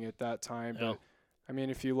mind-boggling at that time. Yeah. But, I mean,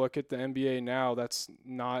 if you look at the NBA now, that's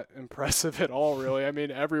not impressive at all, really. I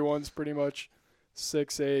mean, everyone's pretty much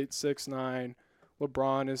 6'8", 6'9".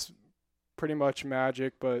 LeBron is pretty much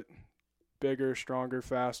Magic, but bigger, stronger,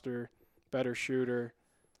 faster, better shooter.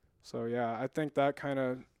 So, yeah, I think that kind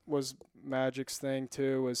of was Magic's thing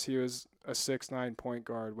too, was he was a 6'9" point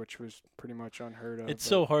guard, which was pretty much unheard of. It's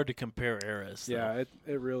so hard to compare eras, though. Yeah,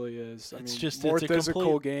 it really is. It's I mean, just more it's a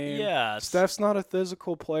physical game. Yeah. Steph's not a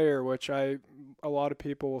physical player, which a lot of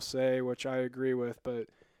people will say, which I agree with, but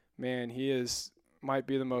man, he might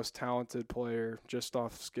be the most talented player just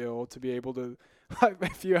off skill to be able to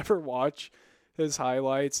if you ever watch his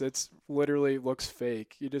highlights, it's literally looks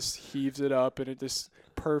fake. He just heaves it up and it just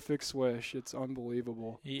perfect swish. It's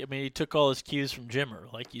unbelievable. He took all his cues from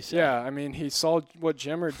Jimmer, like you said. Yeah, I mean, he saw what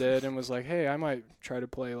Jimmer did and was like, "Hey, I might try to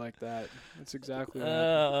play like that." That's exactly what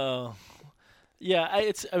happened. Yeah,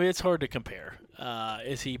 it's hard to compare.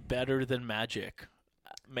 Is he better than Magic?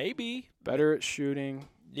 Maybe. Better at shooting.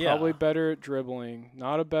 Yeah. Probably better at dribbling.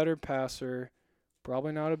 Not a better passer.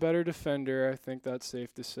 Probably not a better defender. I think that's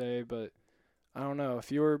safe to say, but I don't know.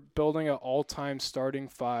 If you were building an all-time starting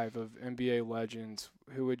 5 of NBA legends,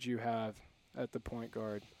 who would you have at the point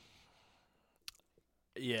guard?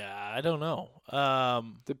 Yeah, I don't know.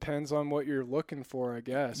 Depends on what you're looking for, I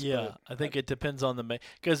guess. Yeah, I think it depends on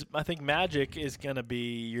because I think Magic is going to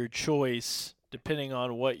be your choice depending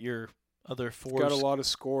on what your other force. Got a lot of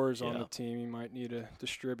scores on the team. You might need a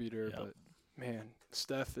distributor, but man,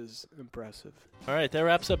 Steph is impressive. All right, that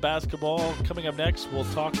wraps up basketball. Coming up next, we'll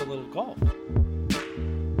talk a little golf.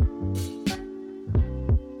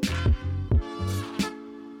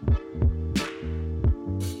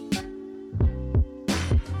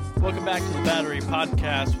 Welcome back to the Battery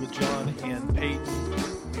Podcast with John and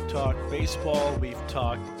Peyton. We've talked baseball, we've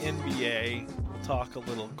talked NBA. We'll talk a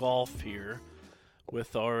little golf here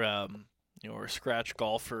with our our scratch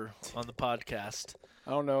golfer on the podcast.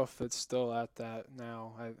 I don't know if it's still at that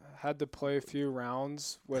now. I had to play a few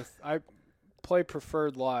rounds with play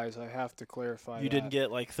preferred lies. I have to clarify. You didn't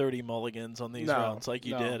get like 30 mulligans on these No, rounds like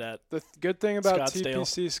you did at the good thing about Scottsdale.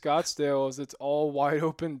 TPC Scottsdale is it's all wide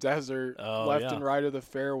open desert, left and right of the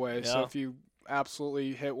fairway. Yeah. So if you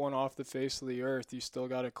absolutely hit one off the face of the earth, you still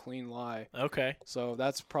got a clean lie. Okay. So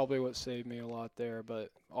that's probably what saved me a lot there, but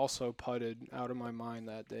also putted out of my mind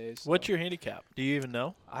that day. So. What's your handicap? Do you even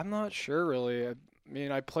know? I'm not sure really. I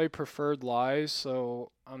mean, I play preferred lies,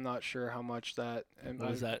 so I'm not sure how much that, and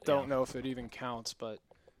I don't know if it even counts, but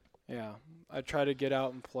yeah, I try to get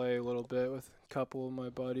out and play a little bit with a couple of my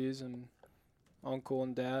buddies and uncle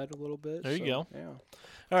and dad a little bit. There you go. Yeah.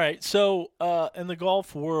 All right. So in the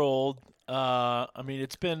golf world, I mean,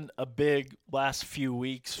 it's been a big last few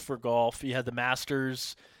weeks for golf. You had the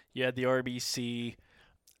Masters, you had the RBC,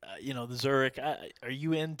 the Zurich. Are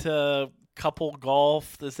you into couple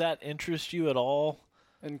golf? Does that interest you at all?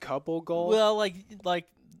 In couple golf? Well, like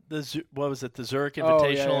what was it? The Zurich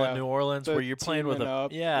Invitational in New Orleans, where you're playing with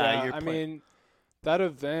I mean, that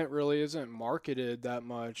event really isn't marketed that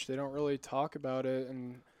much. They don't really talk about it,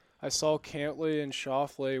 and I saw Cantley and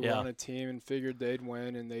Schauffele were on a team and figured they'd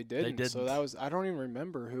win, and they didn't. So that was, I don't even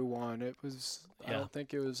remember who won. It was I don't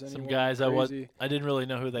think it was anyone some guys crazy. I didn't really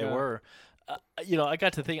know who they were. I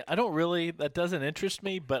got to think, that doesn't interest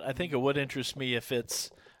me, but I think it would interest me if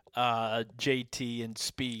it's JT and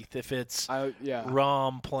Spieth, if it's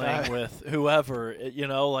Rahm playing with whoever,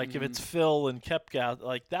 if it's Phil and Koepka,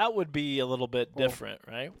 like that would be a little bit different,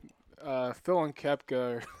 right? Phil and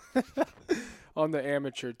Koepka are on the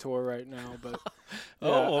amateur tour right now, but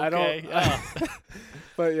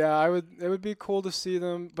but yeah, it would be cool to see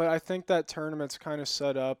them, but I think that tournament's kind of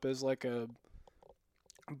set up as like a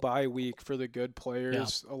bye week for the good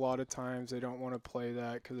players. A lot of times they don't want to play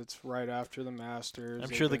that because it's right after the Masters. I'm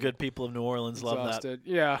sure the good people of New Orleans love that.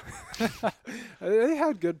 Yeah. They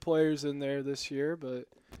had good players in there this year, but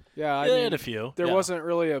I they mean, had a few. There wasn't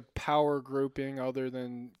really a power grouping other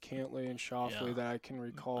than Cantley and Schauffele that I can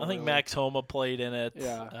recall. I think Max Homa played in it.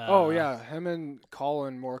 Yeah. Him and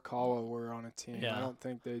Colin Morikawa were on a team. Yeah. I don't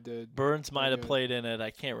think they did. Burns might have played in it.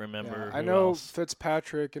 I can't remember. I know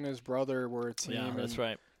Fitzpatrick and his brother were a team. Yeah, that's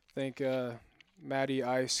right. I think Matty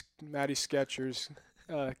Skechers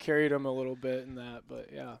carried him a little bit in that, but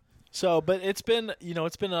yeah. So, but it's been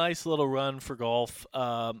a nice little run for golf.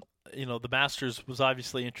 The Masters was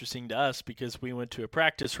obviously interesting to us because we went to a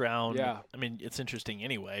practice round. Yeah. I mean, it's interesting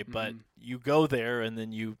anyway, but you go there and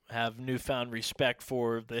then you have newfound respect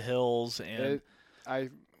for the hills. And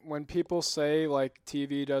when people say like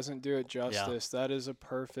TV doesn't do it justice, that is a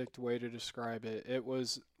perfect way to describe it. It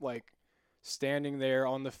was like standing there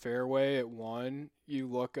on the fairway at 1, you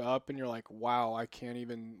look up and you're like, wow, I can't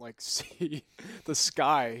even like see the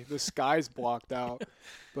sky. The sky's blocked out.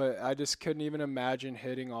 But I just couldn't even imagine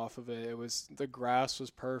hitting off of it. The grass was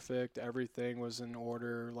perfect. Everything was in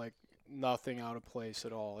order, like nothing out of place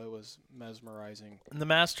at all. It was mesmerizing. And the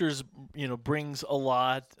Masters, brings a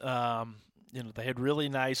lot. They had really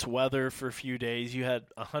nice weather for a few days. You had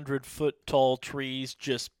 100-foot tall trees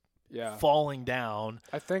just falling down.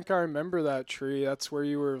 I think I remember that tree. That's where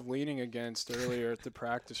you were leaning against earlier at the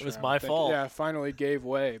practice round. It was my fault. Yeah, finally gave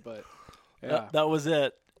way, but that was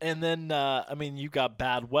it. And then, you got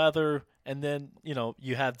bad weather, and then,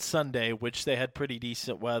 you had Sunday, which they had pretty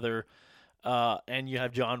decent weather, and you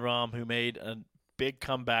have Jon Rahm, who made a big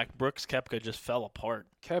comeback. Brooks Koepka just fell apart.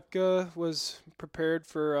 Koepka was prepared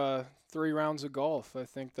for 3 rounds of golf. I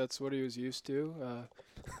think that's what he was used to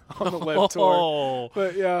on the LIV Tour.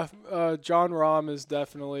 But Jon Rahm is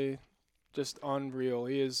definitely just unreal.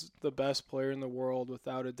 He is the best player in the world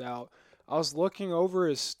without a doubt. I was looking over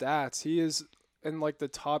his stats. He is in like the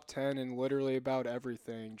top 10 in literally about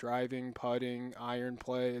everything. Driving, putting, iron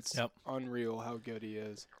play. It's unreal how good he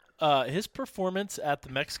is. His performance at the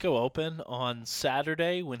Mexico Open on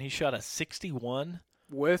Saturday when he shot a 61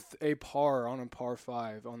 with a par on a par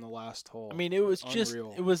 5 on the last hole. I mean, it was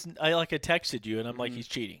unreal. I texted you and I'm like, he's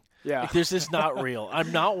cheating. Yeah. Like, this is not real.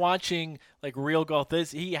 I'm not watching like real golf.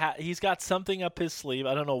 He's got something up his sleeve.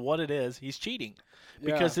 I don't know what it is. He's cheating.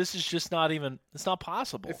 Because this is just it's not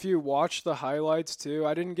possible. If you watch the highlights too,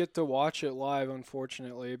 I didn't get to watch it live,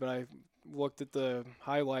 unfortunately, but I looked at the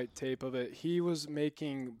highlight tape of it. He was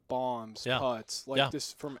making bombs, putts,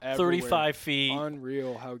 just from everywhere. 35 feet.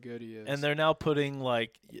 Unreal how good he is. And they're now putting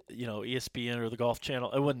ESPN or the Golf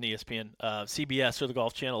Channel. It wasn't ESPN. CBS or the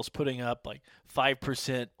Golf Channel is putting up like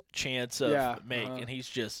 5% chance of make, and he's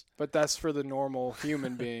just. But that's for the normal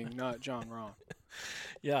human being, not Jon Rahm.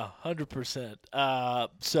 Yeah, 100%.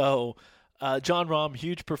 So, John Rahm,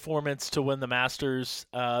 huge performance to win the Masters.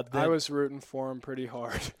 I was rooting for him pretty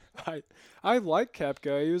hard. I like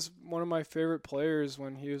Koepka. He was one of my favorite players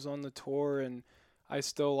when he was on the tour, and I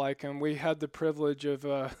still like him. We had the privilege of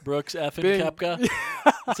Brooks effing Koepka.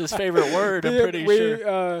 It's his favorite word, I'm pretty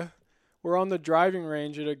sure. We're on the driving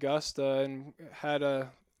range at Augusta and had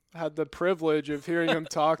the privilege of hearing him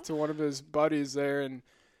talk to one of his buddies there, and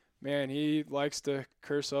man, he likes to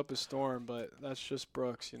curse up a storm, but that's just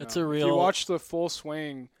Brooks. It's a real. If you watch The Full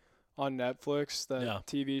Swing on Netflix, that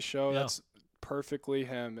TV show, that's perfectly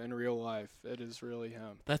him in real life. It is really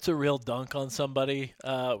him. That's a real dunk on somebody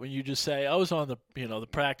when you just say, "I was on the the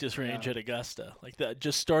practice range at Augusta," like that.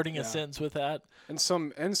 Just starting a sentence with that, and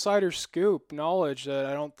some insider scoop knowledge that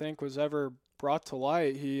I don't think was ever brought to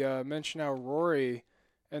light. He mentioned how Rory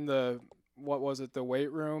in the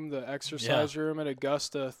weight room, the exercise room at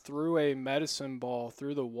Augusta, threw a medicine ball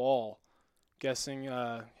through the wall, guessing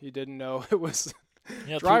he didn't know it was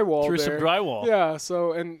drywall. Through there. Some drywall. Yeah.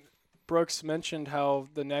 So and Brooks mentioned how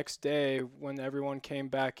the next day when everyone came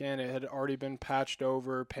back in, it had already been patched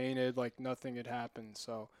over, painted, like nothing had happened.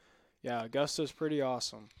 So, yeah, Augusta's pretty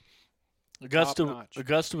awesome. Augusta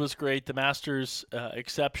was great. The Masters,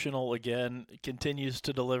 exceptional again, continues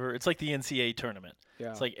to deliver. It's like the NCAA tournament. Yeah.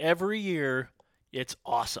 It's like every year, it's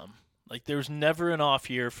awesome. Like there's never an off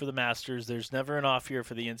year for the Masters. There's never an off year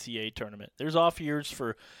for the NCAA tournament. There's off years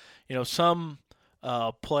for, some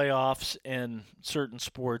playoffs in certain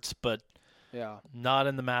sports, but not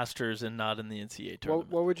in the Masters and not in the NCAA tournament.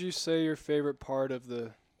 What would you say your favorite part of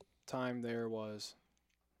the time there was?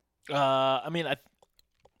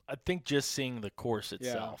 I think just seeing the course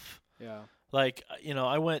itself. Yeah. Like,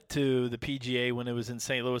 I went to the PGA when it was in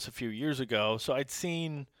St. Louis a few years ago, so I'd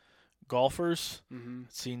seen golfers,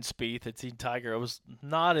 seen Spieth, I'd seen Tiger. I was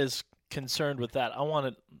not as concerned with that. I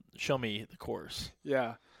wanted to show me the course.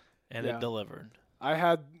 Yeah. And it delivered. I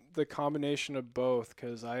had the combination of both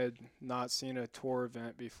because I had not seen a tour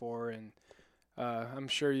event before, and I'm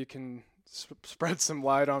sure you can spread some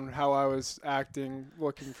light on how I was acting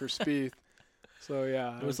looking for Spieth. So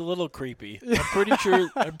yeah, it was a little creepy.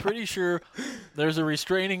 I'm pretty sure there's a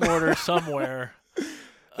restraining order somewhere. It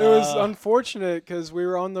was unfortunate because we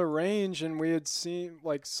were on the range and we had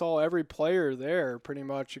saw every player there pretty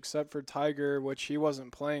much except for Tiger, which he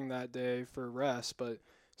wasn't playing that day for rest. But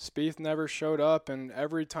Spieth never showed up, and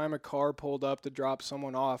every time a car pulled up to drop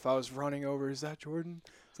someone off, I was running over. Is that Jordan?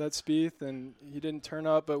 Is that Spieth? And he didn't turn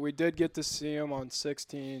up, but we did get to see him on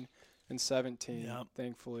 16. And 17,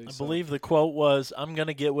 thankfully. I believe the quote was, "I'm going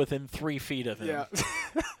to get within 3 feet of him." Yeah.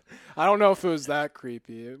 I don't know if it was that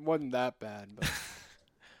creepy. It wasn't that bad, but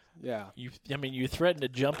yeah. You threatened to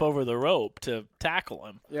jump over the rope to tackle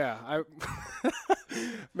him. Yeah. I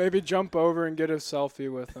maybe jump over and get a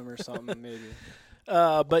selfie with him or something, maybe.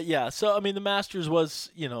 But yeah, so the Masters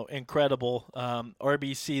was, incredible.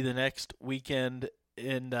 RBC the next weekend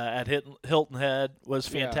at Hilton Head was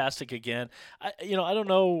fantastic again. I don't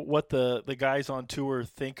know what the guys on tour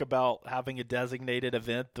think about having a designated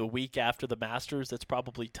event the week after the Masters. That's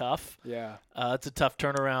probably tough. Yeah. It's a tough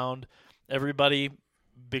turnaround. Everybody,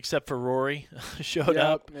 except for Rory, showed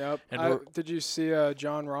up. Yep. Did you see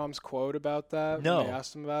John Rahm's quote about that? No. When they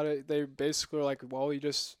asked him about it, they basically were like, well, you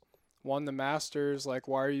just won the Masters. Like,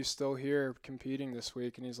 why are you still here competing this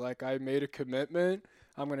week? And he's like, I made a commitment.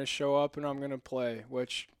 I'm going to show up and I'm going to play,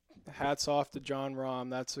 which hats off to John Rahm.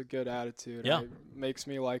 That's a good attitude. Yeah. It makes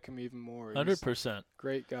me like him even more. 100%.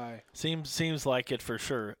 Great guy. Seems like it for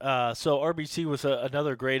sure. So RBC was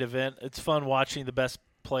another great event. It's fun watching the best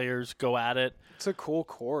players go at it. It's a cool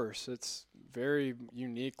course. It's very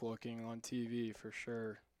unique looking on TV for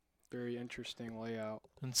sure. Very interesting layout.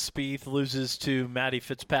 And Spieth loses to Matty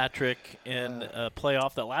Fitzpatrick in a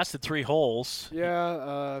playoff that lasted 3 holes.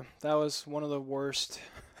 Yeah, that was one of the worst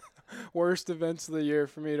events of the year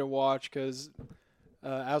for me to watch because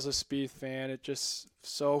as a Spieth fan, it's just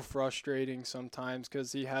so frustrating sometimes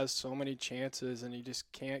because he has so many chances and he just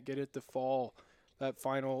can't get it to fall. That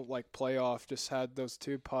final playoff just had those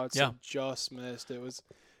 2 putts that just missed. It was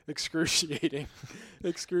excruciating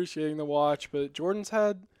to watch. But Jordan's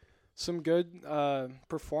had some good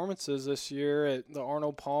performances this year at the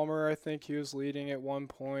Arnold Palmer. I think he was leading at one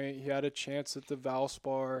point. He had a chance at the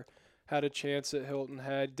Valspar, had a chance at Hilton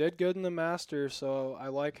Head, did good in the Masters, so I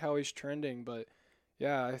like how he's trending. But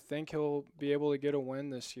yeah, I think he'll be able to get a win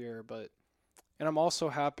this year. And I'm also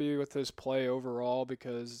happy with his play overall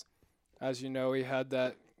because, as you know, he had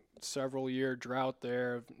that several-year drought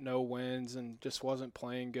there of no wins and just wasn't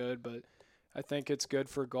playing good. But I think it's good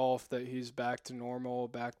for golf that he's back to normal,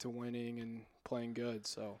 back to winning and playing good.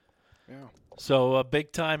 So, Yeah. So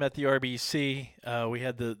big time at the RBC. We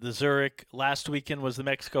had the Zurich. Last weekend was the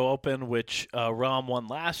Mexico Open, which Rahm won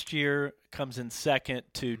last year. Comes in second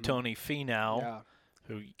to Tony Finau. Yeah.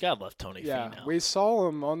 Who you gotta love Tony Finau. We saw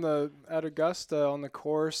him at Augusta on the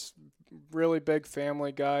course. Really big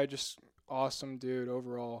family guy, just awesome dude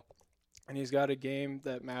overall. And he's got a game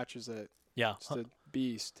that matches it. Yeah, just a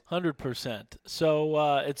beast. 100%.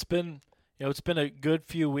 So it's been a good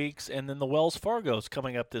few weeks, and then the Wells Fargo's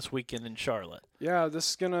coming up this weekend in Charlotte. Yeah, this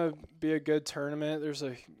is gonna be a good tournament. There's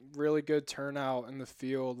a really good turnout in the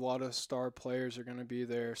field. A lot of star players are gonna be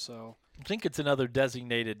there. So I think it's another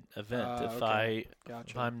designated event,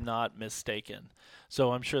 if I'm not mistaken.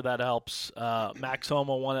 So I'm sure that helps. Max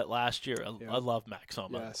Homa won it last year. I love Max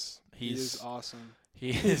Homa. Yes, he is awesome.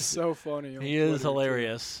 He's so funny. He is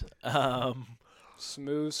hilarious.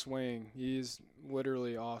 Smooth swing. He's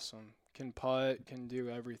literally awesome. Can putt, can do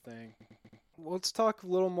everything. Let's talk a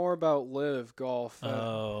little more about LIV golf.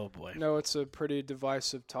 Oh boy. No, it's a pretty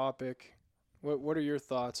divisive topic. What are your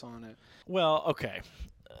thoughts on it? Well, okay.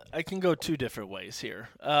 I can go two different ways here.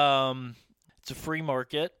 It's a free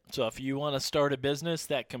market, so if you want to start a business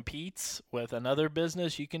that competes with another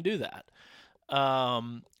business, you can do that.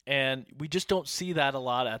 And we just don't see that a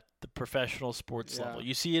lot at the professional sports level.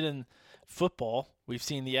 You see it in football. We've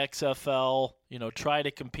seen the XFL, try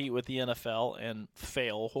to compete with the NFL and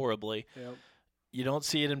fail horribly. Yep. You don't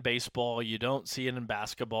see it in baseball. You don't see it in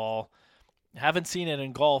basketball. Haven't seen it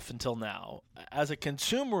in golf until now. As a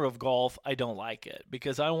consumer of golf, I don't like it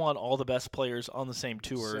because I want all the best players on the same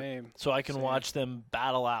tour so I can watch them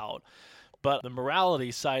battle out. But the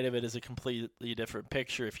morality side of it is a completely different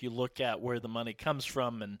picture. If you look at where the money comes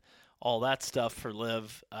from and all that stuff for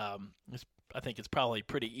LIV, I think it's probably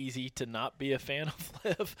pretty easy to not be a fan of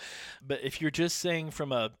LIV. But if you're just saying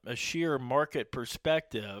from a sheer market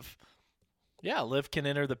perspective, LIV can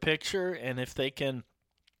enter the picture, and if they can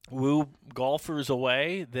woo golfers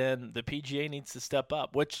away, then the PGA needs to step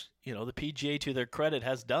up, which, the PGA, to their credit,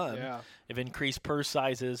 has done. Yeah. They've increased purse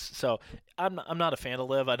sizes. So I'm not a fan of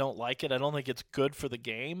LIV. I don't like it. I don't think it's good for the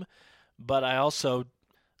game. But I also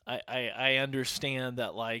I understand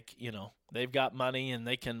that, they've got money and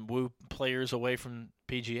they can woo players away from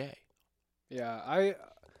PGA. Yeah,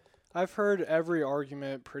 I've heard every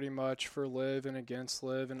argument pretty much for LIV and against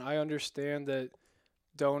LIV, and I understand that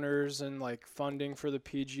donors and funding for the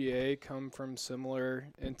PGA come from similar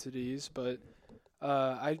entities, but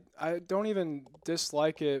I don't even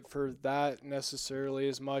dislike it for that necessarily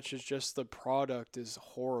as much as just the product is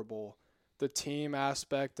horrible. The team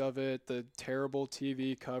aspect of it, the terrible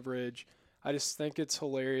TV coverage. I just think it's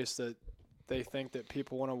hilarious that they think that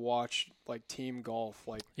people want to watch team golf.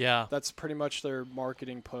 That's pretty much their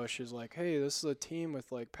marketing push is hey, this is a team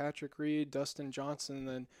with Patrick Reed, Dustin Johnson, and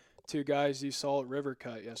then two guys you saw at River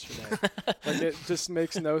Cut yesterday. It just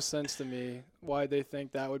makes no sense to me why they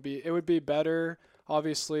think that would be. It would be better.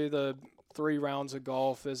 Obviously, the 3 rounds of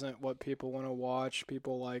golf isn't what people want to watch.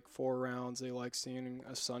 People like 4 rounds. They like seeing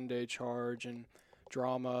a Sunday charge and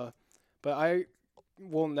drama. But I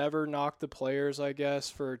will never knock the players, I guess,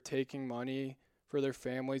 for taking money for their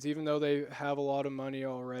families, even though they have a lot of money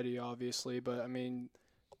already, obviously. But, I mean,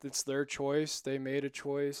 it's their choice. They made a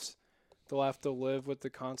choice. They'll have to live with the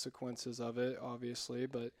consequences of it, obviously.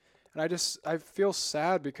 And I feel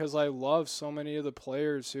sad because I love so many of the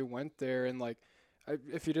players who went there. And,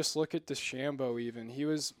 if you just look at DeChambeau even, he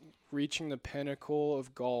was reaching the pinnacle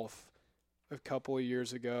of golf a couple of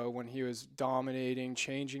years ago when he was dominating,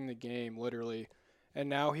 changing the game, literally. And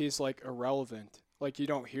now he's, irrelevant. You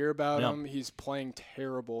don't hear about him. He's playing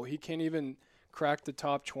terrible. He can't even crack the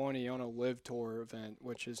top 20 on a LIV Tour event,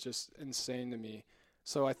 which is just insane to me.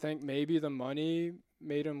 So I think maybe the money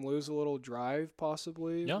made him lose a little drive,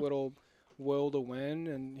 possibly, a little will to win,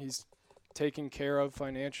 and he's taken care of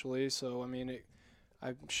financially. So, I mean,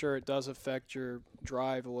 I'm sure it does affect your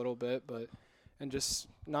drive a little bit, and just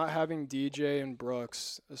not having DJ and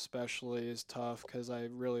Brooks especially is tough because I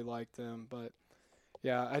really like them. But,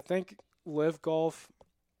 yeah, I think LIV Golf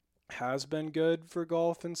has been good for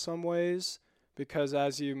golf in some ways because,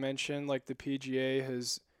 as you mentioned, the PGA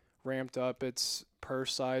has ramped up its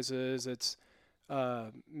purse sizes. It's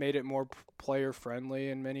made it more player friendly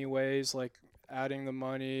in many ways, adding the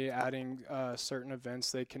money, adding certain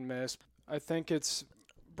events they can miss. I think it's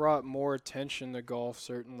brought more attention to golf,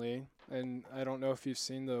 certainly. And I don't know if you've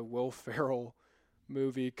seen the Will Ferrell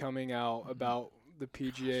movie coming out about the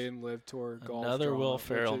PGA and LIV Tour golf. Another drama, Will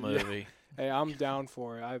Ferrell movie. Hey, I'm down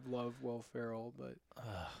for it. I love Will Ferrell, but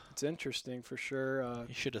it's interesting for sure.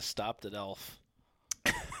 He should have stopped at Elf.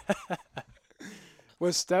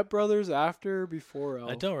 Was Step Brothers after or before Elf?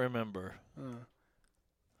 I don't remember.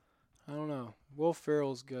 I don't know. Will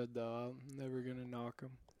Ferrell's good, though. I'm never going to knock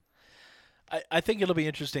him. I think it'll be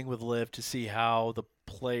interesting with Liv to see how the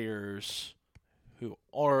players who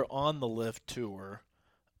are on the Liv Tour,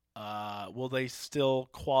 will they still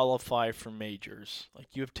qualify for majors? Like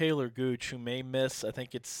you have Taylor Gooch, who may miss, I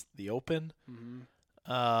think it's the Open,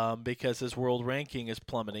 because his world ranking is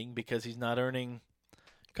plummeting because he's not earning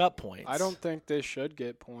cut points. I don't think they should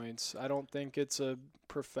get points. I don't think it's a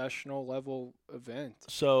professional level event.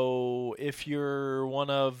 So if you're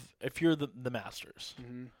the Masters,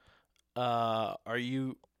 are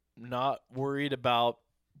you not worried about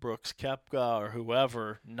Brooks Koepka or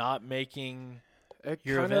whoever not making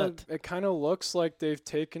your event? It kind of looks like they've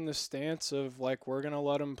taken the stance of like we're gonna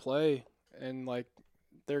let them play, and like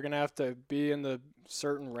they're gonna have to be in the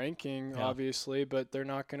certain ranking, obviously, but they're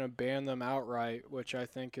not gonna ban them outright, which I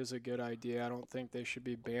think is a good idea. I don't think they should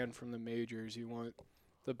be banned from the majors. You want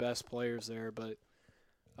the best players there, but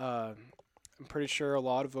I'm pretty sure a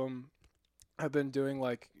lot of them have been doing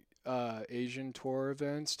like Asian tour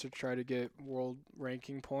events to try to get world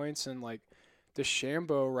ranking points, and like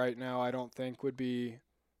DeChambeau right now I don't think would be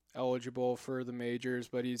eligible for the majors,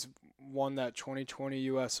 but he's won that 2020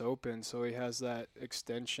 US Open, so he has that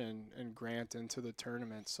extension and grant into the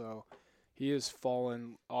tournament, so he has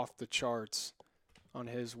fallen off the charts on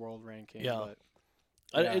his world ranking. But,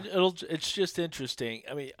 it's just interesting.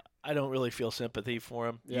 I mean, I don't really feel sympathy for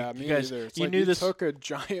him. Yeah, me guys, neither. It's you like knew you this took a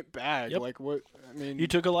giant bag. Yep. Like what? I mean, you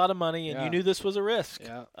took a lot of money, and you knew this was a risk.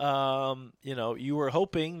 Yeah. You were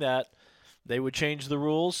hoping that they would change the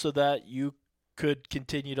rules so that you could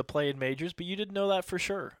continue to play in majors, but you didn't know that for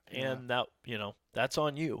sure, and that that's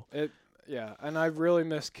on you. And I really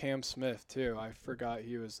miss Cam Smith too. I forgot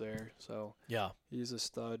he was there. So he's a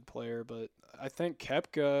stud player, but I think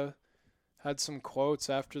Koepka had some quotes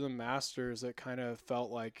after the Masters that kind of felt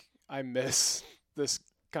like I miss this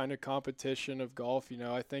kind of competition of golf.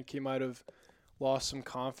 I think he might have lost some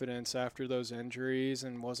confidence after those injuries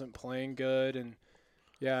and wasn't playing good. And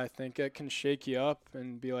I think it can shake you up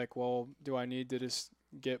and be like, well, do I need to just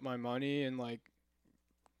get my money? And like,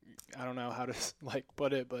 I don't know how to like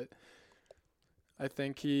put it, but I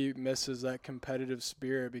think he misses that competitive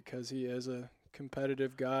spirit because he is a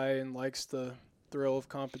competitive guy and likes the thrill of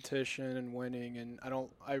competition and winning, and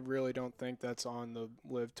I really don't think that's on the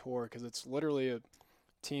Live Tour because it's literally a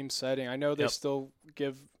team setting. I know they still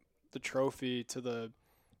give the trophy to the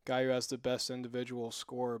guy who has the best individual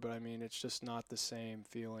score, but I mean it's just not the same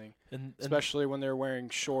feeling, especially when they're wearing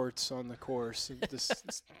shorts on the course. It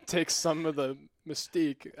just takes some of the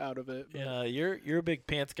mystique out of it. Yeah, you're a big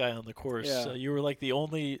pants guy on the course. Yeah. So you were like the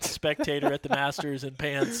only spectator at the Masters in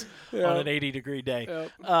pants on an 80-degree day.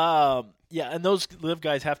 Yep. And those Live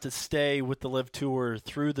guys have to stay with the Live Tour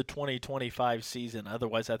through the 2025 season.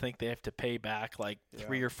 Otherwise, I think they have to pay back like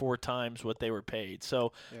 3 or 4 times what they were paid.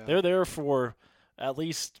 So they're there for at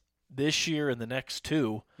least this year and the next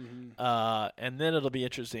 2, and then it'll be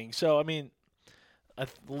interesting. So, I mean,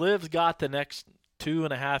 Liv's got the next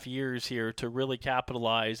 2.5 years here to really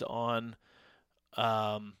capitalize on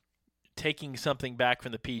taking something back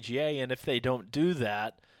from the PGA, and if they don't do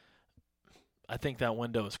that, I think that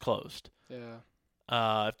window is closed.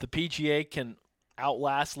 Yeah. If the PGA can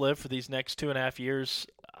outlast Liv for these next 2.5 years,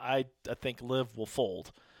 I think Liv will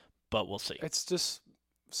fold, but we'll see. It's just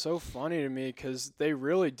so funny to me because they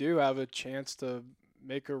really do have a chance to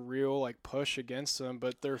make a real like push against them,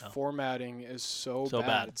 but their formatting is so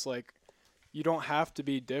bad. It's like you don't have to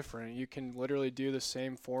be different. You can literally do the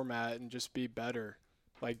same format and just be better.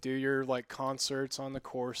 Like do your like concerts on the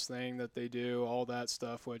course thing that they do, all that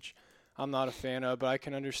stuff, which I'm not a fan of, but I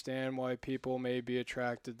can understand why people may be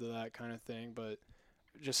attracted to that kind of thing, but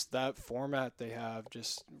just that format they have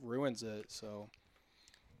just ruins it. So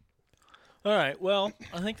all right, well,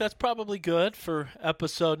 I think that's probably good for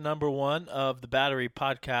episode number 1 of the Battery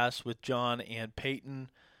Podcast with John and Peyton.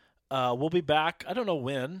 We'll be back. I don't know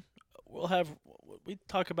when. We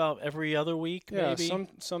talk about every other week, maybe? Yeah,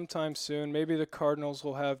 sometime soon. Maybe the Cardinals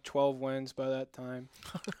will have 12 wins by that time.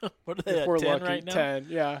 What are they if we're 10 lucky, right now? 10,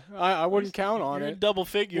 yeah. I wouldn't count on You're it. in double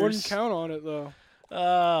figures. Wouldn't count on it, though.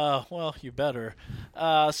 Well, you better.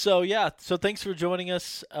 So thanks for joining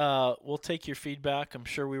us. We'll take your feedback. I'm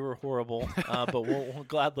sure we were horrible, but we'll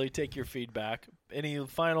gladly take your feedback. Any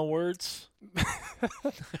final words?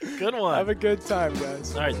 Good one. Have a good time,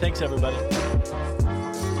 guys. All right, thanks, everybody.